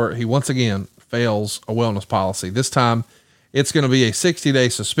before he once again fails a wellness policy. This time it's going to be a 60-day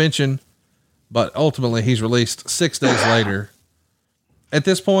suspension, but ultimately he's released 6 days later. At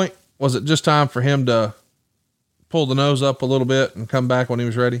this point, was it just time for him to pull the nose up a little bit and come back when he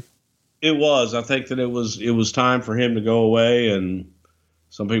was ready? It was. I think that it was time for him to go away, and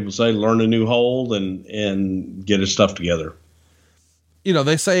some people say learn a new hold and get his stuff together. You know,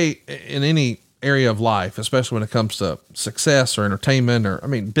 they say in any area of life, especially when it comes to success or entertainment or,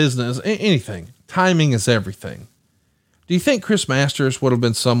 business, anything, timing is everything. Do you think Chris Masters would have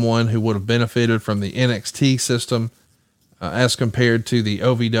been someone who would have benefited from the NXT system as compared to the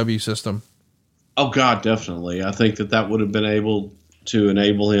OVW system? Oh God, definitely. I think that would have been able to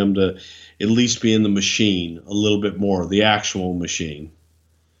enable him to at least be in the machine a little bit more, the actual machine.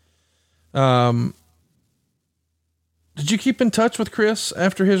 Did you keep in touch with Chris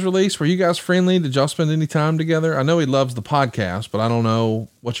after his release? Were you guys friendly? Did y'all spend any time together? I know he loves the podcast, but I don't know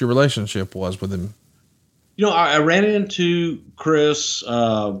what your relationship was with him. You know, I ran into Chris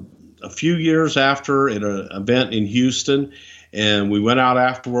a few years after at an event in Houston, and we went out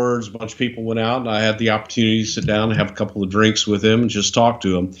afterwards. A bunch of people went out, and I had the opportunity to sit down and have a couple of drinks with him and just talk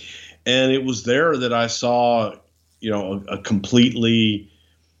to him. And it was there that I saw, a completely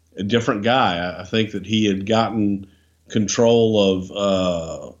different guy. I think that he had gotten control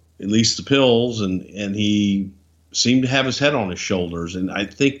of at least the pills, and he seemed to have his head on his shoulders. And I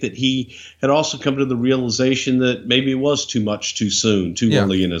think that he had also come to the realization that maybe it was too much too soon, too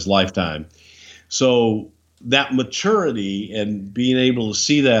early in his lifetime. So that maturity and being able to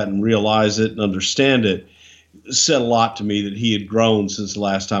see that and realize it and understand it said a lot to me that he had grown since the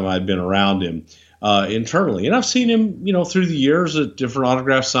last time I'd been around him internally. And I've seen him, through the years at different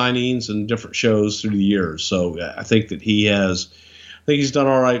autograph signings and different shows through the years. So I think that he's done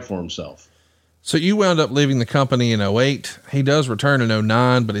all right for himself. So you wound up leaving the company in 2008. He does return in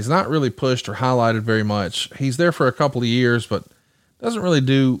 2009, but he's not really pushed or highlighted very much. He's there for a couple of years, but doesn't really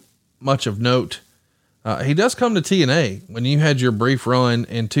do much of note. He does come to TNA when you had your brief run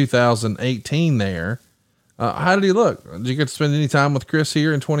in 2018 there. How did he look? Did you get to spend any time with Chris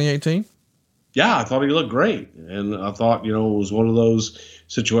here in 2018? Yeah, I thought he looked great. And I thought, it was one of those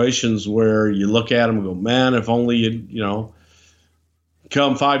situations where you look at him and go, man, if only you'd,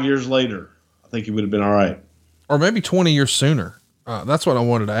 come 5 years later, I think he would have been all right. Or maybe 20 years sooner. That's what I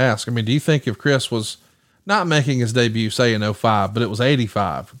wanted to ask. Do you think if Chris was not making his debut, say in 2005, but it was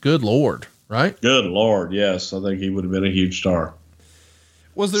 85, good Lord, right? Good Lord. Yes. I think he would have been a huge star.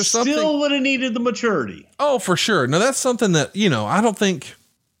 Was there something? Still would have needed the maturity. Oh, for sure. Now that's something that, I don't think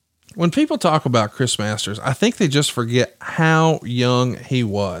when people talk about Chris Masters, I think they just forget how young he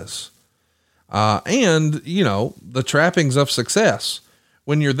was. And the trappings of success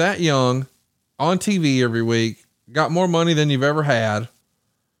when you're that young on TV every week, got more money than you've ever had.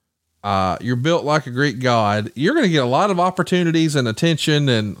 You're built like a Greek god. You're going to get a lot of opportunities and attention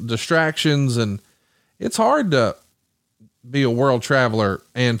and distractions. And it's hard to be a world traveler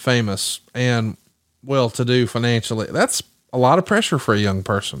and famous and well-to-do financially. That's a lot of pressure for a young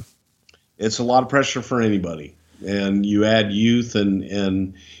person. It's a lot of pressure for anybody. And you add youth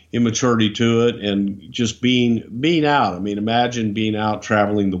and immaturity to it, and just being out. Imagine being out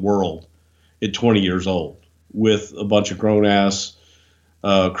traveling the world at 20 years old with a bunch of grown ass,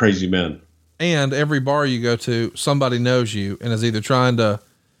 crazy men. And every bar you go to, somebody knows you and is either trying to,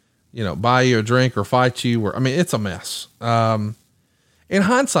 buy you a drink or fight you, or, it's a mess. In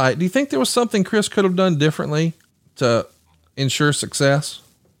hindsight, do you think there was something Chris could have done differently to ensure success?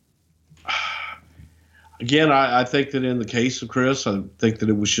 Again, I think that in the case of Chris, I think that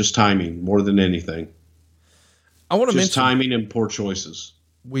it was just timing more than anything. I want to mention timing and poor choices.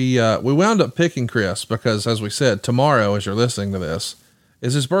 We wound up picking Chris because, as we said, tomorrow, as you're listening to this,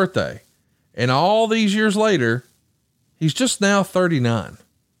 is his birthday. And all these years later, he's just now 39.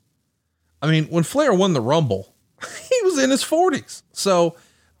 When Flair won the Rumble, he was in his 40s. So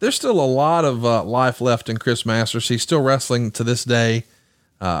there's still a lot of life left in Chris Masters. He's still wrestling to this day.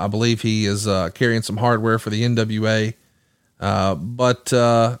 I believe he is carrying some hardware for the NWA.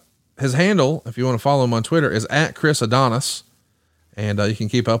 But his handle, if you want to follow him on Twitter, is @ChrisAdonis. And you can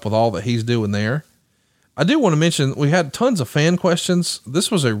keep up with all that he's doing there. I do want to mention, we had tons of fan questions.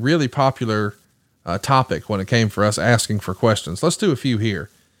 This was a really popular topic when it came for us asking for questions. Let's do a few here.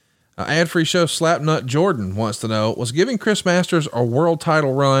 Ad-free show Slapnut Jordan wants to know, was giving Chris Masters a world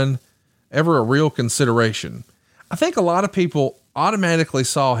title run ever a real consideration? I think a lot of people automatically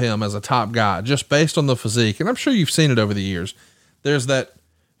saw him as a top guy just based on the physique. And I'm sure you've seen it over the years. There's that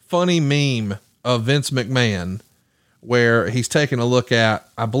funny meme of Vince McMahon where he's taking a look at,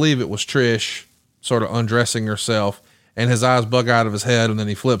 I believe it was Trish sort of undressing herself, and his eyes bug out of his head and then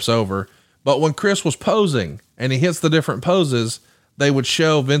he flips over. But when Chris was posing and he hits the different poses, they would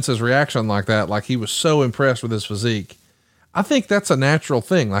show Vince's reaction like that, like he was so impressed with his physique. I think that's a natural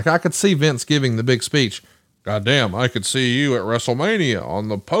thing. Like I could see Vince giving the big speech. God damn, I could see you at WrestleMania on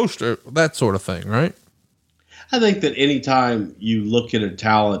the poster, that sort of thing, right? I think that anytime you look at a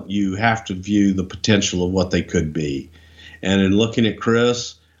talent, you have to view the potential of what they could be. And in looking at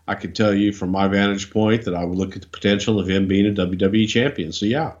Chris, I could tell you from my vantage point that I would look at the potential of him being a WWE champion. So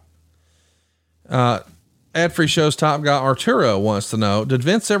yeah. Ad-free show's top guy Arturo wants to know, did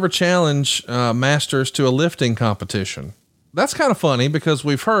Vince ever challenge Masters to a lifting competition? That's kind of funny because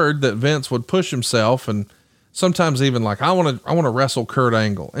we've heard that Vince would push himself and sometimes even like, I want to wrestle Kurt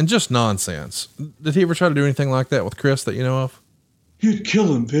Angle, and just nonsense. Did he ever try to do anything like that with Chris that you know of? You'd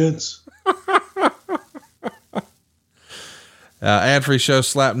kill him, Vince. Ad-free show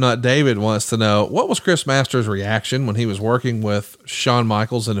Slapnut David wants to know, what was Chris Masters' reaction when he was working with Shawn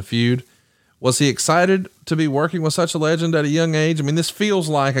Michaels in a feud? Was he excited to be working with such a legend at a young age? I mean, this feels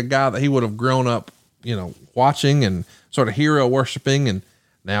like a guy that he would have grown up, watching and sort of hero worshiping, and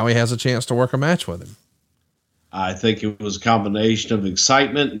now he has a chance to work a match with him. I think it was a combination of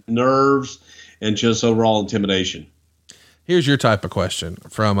excitement, nerves, and just overall intimidation. Here's your type of question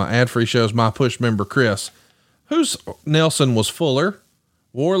from Ad-free show's My Push member, Chris. Whose Nelson was fuller,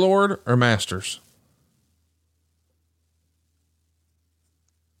 Warlord or Masters?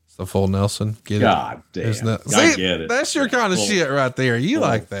 It's the full Nelson. Get God it? damn. I get it. That's your kind of shit right there. You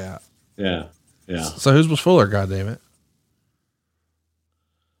like that. Yeah. Yeah. So whose was fuller? God damn it.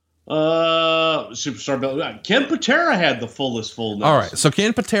 Superstar belt. Ken Patera had the fullest full Nelson. All right. So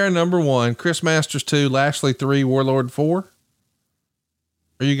Ken Patera, number 1, Chris Masters 2, Lashley 3, Warlord 4.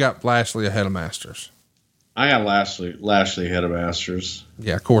 Or you got Lashley ahead of Masters? I got Lashley ahead of Masters.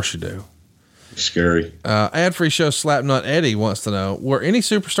 Yeah, of course you do. Scary. Ad-free show Slapnut Eddie wants to know, were any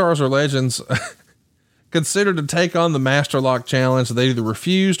superstars or legends considered to take on the Master Lock Challenge that they either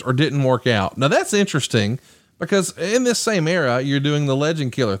refused or didn't work out? Now that's interesting because in this same era, you're doing the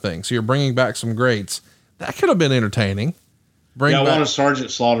Legend Killer thing. So you're bringing back some greats. That could have been entertaining. I wanted Sergeant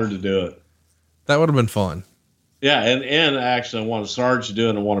Slaughter to do it. That would have been fun. Yeah. And actually I wanted Sarge to do it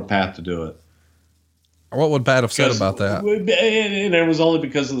and I wanted Pat to do it. What would Pat have said about that? And it was only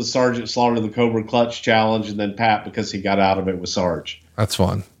because of the Sergeant Slaughter, the Cobra Clutch challenge, and then Pat because he got out of it with Sarge. That's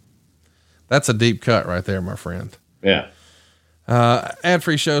fun. That's a deep cut right there, my friend. Yeah.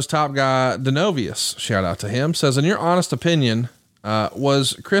 Ad-free show's top guy, Denovius, shout out to him, says, in your honest opinion,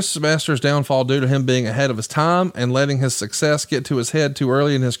 was Chris Masters' downfall due to him being ahead of his time and letting his success get to his head too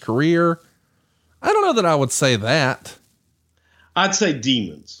early in his career? I don't know that I would say that. I'd say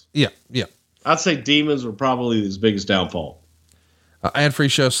demons. Yeah. I'd say demons were probably his biggest downfall. Ad-free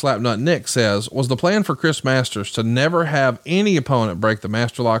show Slapnut Nick says, was the plan for Chris Masters to never have any opponent break the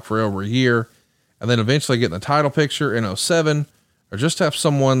Master Lock for over a year and then eventually get in the title picture in 2007, or just have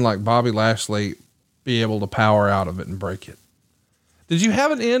someone like Bobby Lashley be able to power out of it and break it? Did you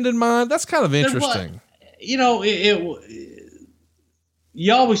have an end in mind? That's kind of interesting. You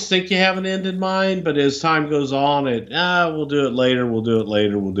always think you have an end in mind, but as time goes on, we'll do it later. We'll do it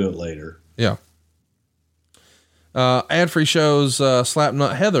later. Yeah. Ad-free shows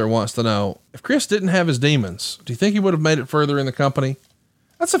Slapnut Heather wants to know, if Chris didn't have his demons, do you think he would have made it further in the company?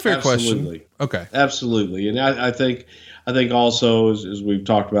 That's a fair question. Okay. Absolutely. And I think also, as we've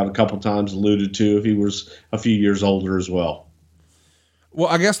talked about a couple times, alluded to, if he was a few years older as well. Well,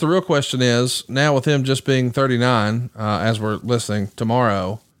 I guess the real question is, now with him just being 39, as we're listening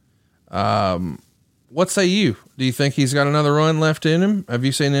tomorrow, what say you? Do you think he's got another run left in him? Have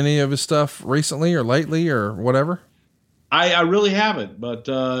you seen any of his stuff recently or lately or whatever? I really haven't, but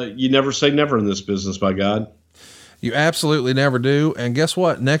you never say never in this business, by God. You absolutely never do. And guess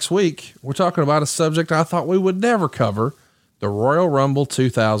what? Next week, we're talking about a subject I thought we would never cover, the Royal Rumble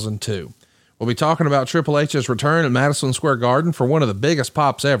 2002. We'll be talking about Triple H's return at Madison Square Garden for one of the biggest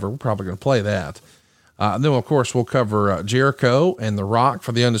pops ever. We're probably going to play that. Then, of course, we'll cover Jericho and The Rock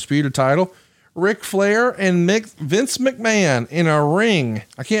for the Undisputed title. Ric Flair and Vince McMahon in a ring.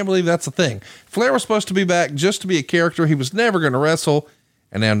 I can't believe that's a thing. Flair was supposed to be back just to be a character he was never going to wrestle.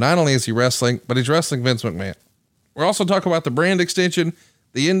 And now not only is he wrestling, but he's wrestling Vince McMahon. We're also talking about the brand extension,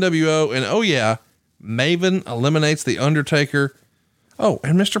 the NWO, and oh yeah, Maven eliminates The Undertaker. Oh,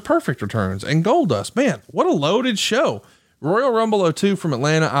 and Mr. Perfect returns, and Goldust. Man, what a loaded show. Royal Rumble 02 from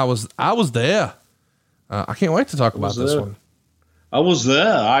Atlanta. I was there. I can't wait to talk about this one. I was there.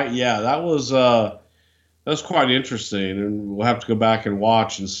 That was quite interesting, and we'll have to go back and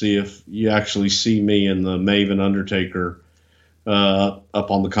watch and see if you actually see me and the Maven Undertaker up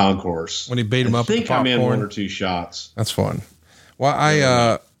on the concourse when he beat him up. I think I'm in one or two shots. That's fun. Well,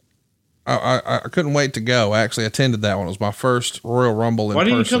 I couldn't wait to go. I actually attended that one. It was my first Royal Rumble in person. Why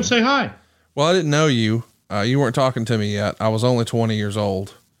didn't you come say hi? Well, I didn't know you. You weren't talking to me yet. I was only 20 years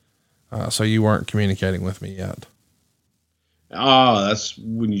old. So you weren't communicating with me yet. Oh, that's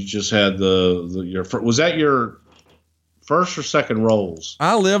when you just had was that your first or second Rolls?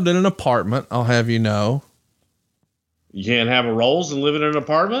 I lived in an apartment. I'll have you know. You can't have a Rolls and live in an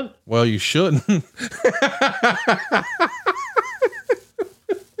apartment? Well, you shouldn't.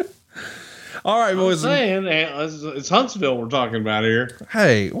 All right, boys. It's Huntsville we're talking about here.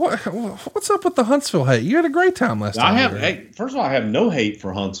 Hey, what's up with the Huntsville hate? You had a great time last time. First of all, I have no hate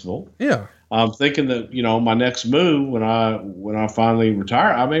for Huntsville. Yeah. I'm thinking that, my next move when I finally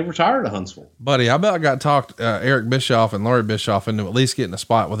retire, I may retire to Huntsville. Buddy, I bet I got talked Eric Bischoff and Laurie Bischoff into at least getting a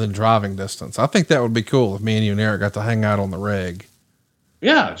spot within driving distance. I think that would be cool if me and you and Eric got to hang out on the reg.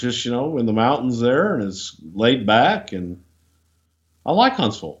 Yeah, just, in the mountains there, and it's laid back, and I like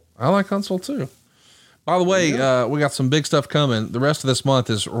Huntsville. I like Huntsville too. By the way, we got some big stuff coming. The rest of this month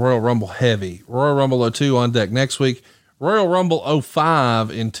is Royal Rumble heavy. Royal Rumble 02 on deck next week. Royal Rumble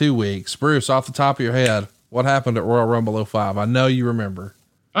 05 in 2 weeks. Bruce, off the top of your head, what happened at Royal Rumble 05? I know you remember.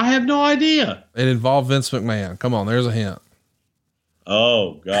 I have no idea. It involved Vince McMahon. Come on, there's a hint.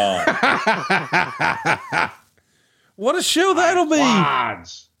 Oh, God. What a show that'll be.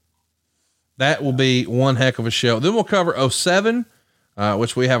 Odds. That will be one heck of a show. Then we'll cover 07,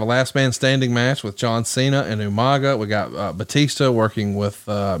 which we have a last man standing match with John Cena and Umaga. We got Batista working with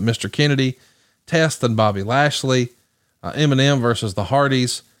Mr. Kennedy, Test and Bobby Lashley, Eminem versus the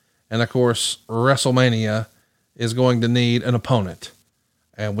Hardys. And of course, WrestleMania is going to need an opponent,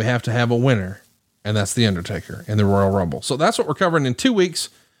 and we have to have a winner. And that's The Undertaker in the Royal Rumble. So that's what we're covering in 2 weeks.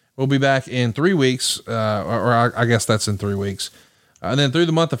 We'll be back in 3 weeks. I guess that's in 3 weeks. And then through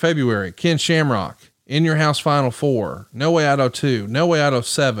the month of February, Ken Shamrock, In Your House Final 4, No Way Out 02, No Way Out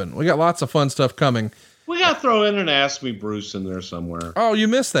 07. We got lots of fun stuff coming. We got to throw in an Ask Me Bruce in there somewhere. Oh, you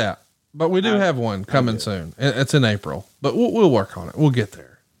missed that. But we do have one coming soon. It's in April, but we'll work on it. We'll get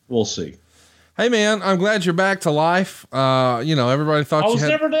there. We'll see. Hey man, I'm glad you're back to life. Everybody thought I was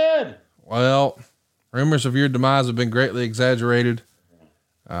never dead. Well, rumors of your demise have been greatly exaggerated.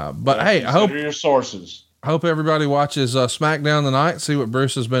 But hey, I hope your sources. I hope everybody watches SmackDown tonight, see what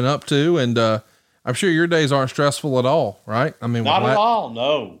Bruce has been up to. And, I'm sure your days aren't stressful at all, right? I mean, not at all.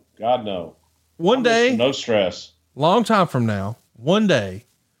 No, God, no. One day, no stress. Long time from now, one day,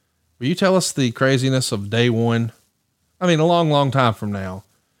 will you tell us the craziness of day one? I mean, a long, long time from now,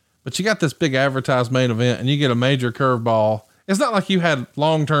 but you got this big advertised main event and you get a major curveball. It's not like you had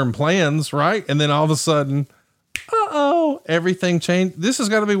long-term plans, right? And then all of a sudden, everything changed. This has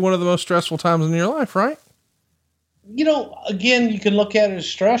got to be one of the most stressful times in your life, right? Again, you can look at it as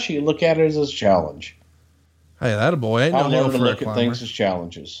stress. You can look at it as a challenge. Hey, that a boy. Ain't I'll no learn to look at things as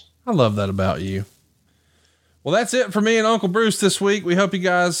challenges. I love that about you. Well, that's it for me and Uncle Bruce this week. We hope you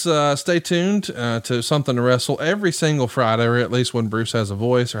guys stay tuned to Something to Wrestle every single Friday, or at least when Bruce has a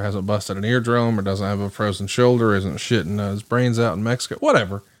voice or hasn't busted an eardrum or doesn't have a frozen shoulder, isn't shitting his brains out in Mexico,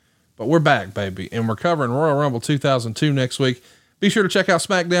 whatever. But we're back, baby. And we're covering Royal Rumble 2002 next week. Be sure to check out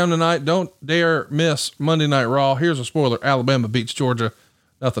SmackDown tonight. Don't dare miss Monday Night Raw. Here's a spoiler. Alabama beats Georgia.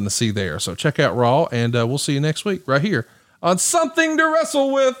 Nothing to see there. So check out Raw, and we'll see you next week right here on Something to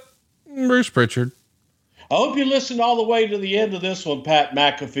Wrestle with Bruce Pritchard. I hope you listened all the way to the end of this one, Pat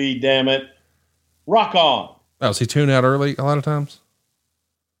McAfee, damn it. Rock on. Oh, does he tune out early a lot of times?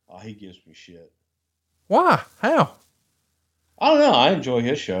 Oh, he gives me shit. Why? How? I don't know. I enjoy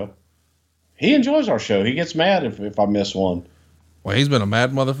his show. He enjoys our show. He gets mad if I miss one. Well, he's been a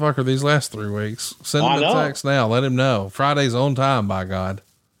mad motherfucker these last 3 weeks. Send him a text now. Let him know. Friday's on time, by God.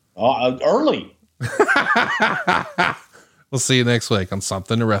 Early. We'll see you next week on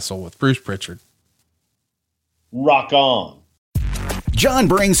Something to Wrestle with Bruce Pritchard. Rock on. John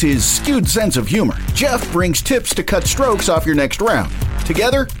brings his skewed sense of humor. Jeff brings tips to cut strokes off your next round.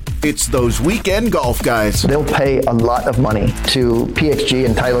 Together, it's those weekend golf guys. They'll pay a lot of money to PXG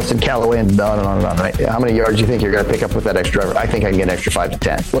and Titleist and Callaway and on and on and on, right? How many yards do you think you're going to pick up with that extra driver? I think I can get an extra 5 to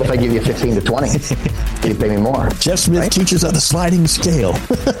 10. What if I give you 15 to 20? You pay me more. Jeff Smith teaches on a sliding scale.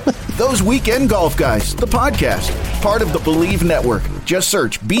 Those Weekend Golf Guys, the podcast, part of the Believe Network. Just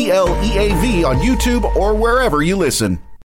search BLEAV on YouTube or wherever you listen.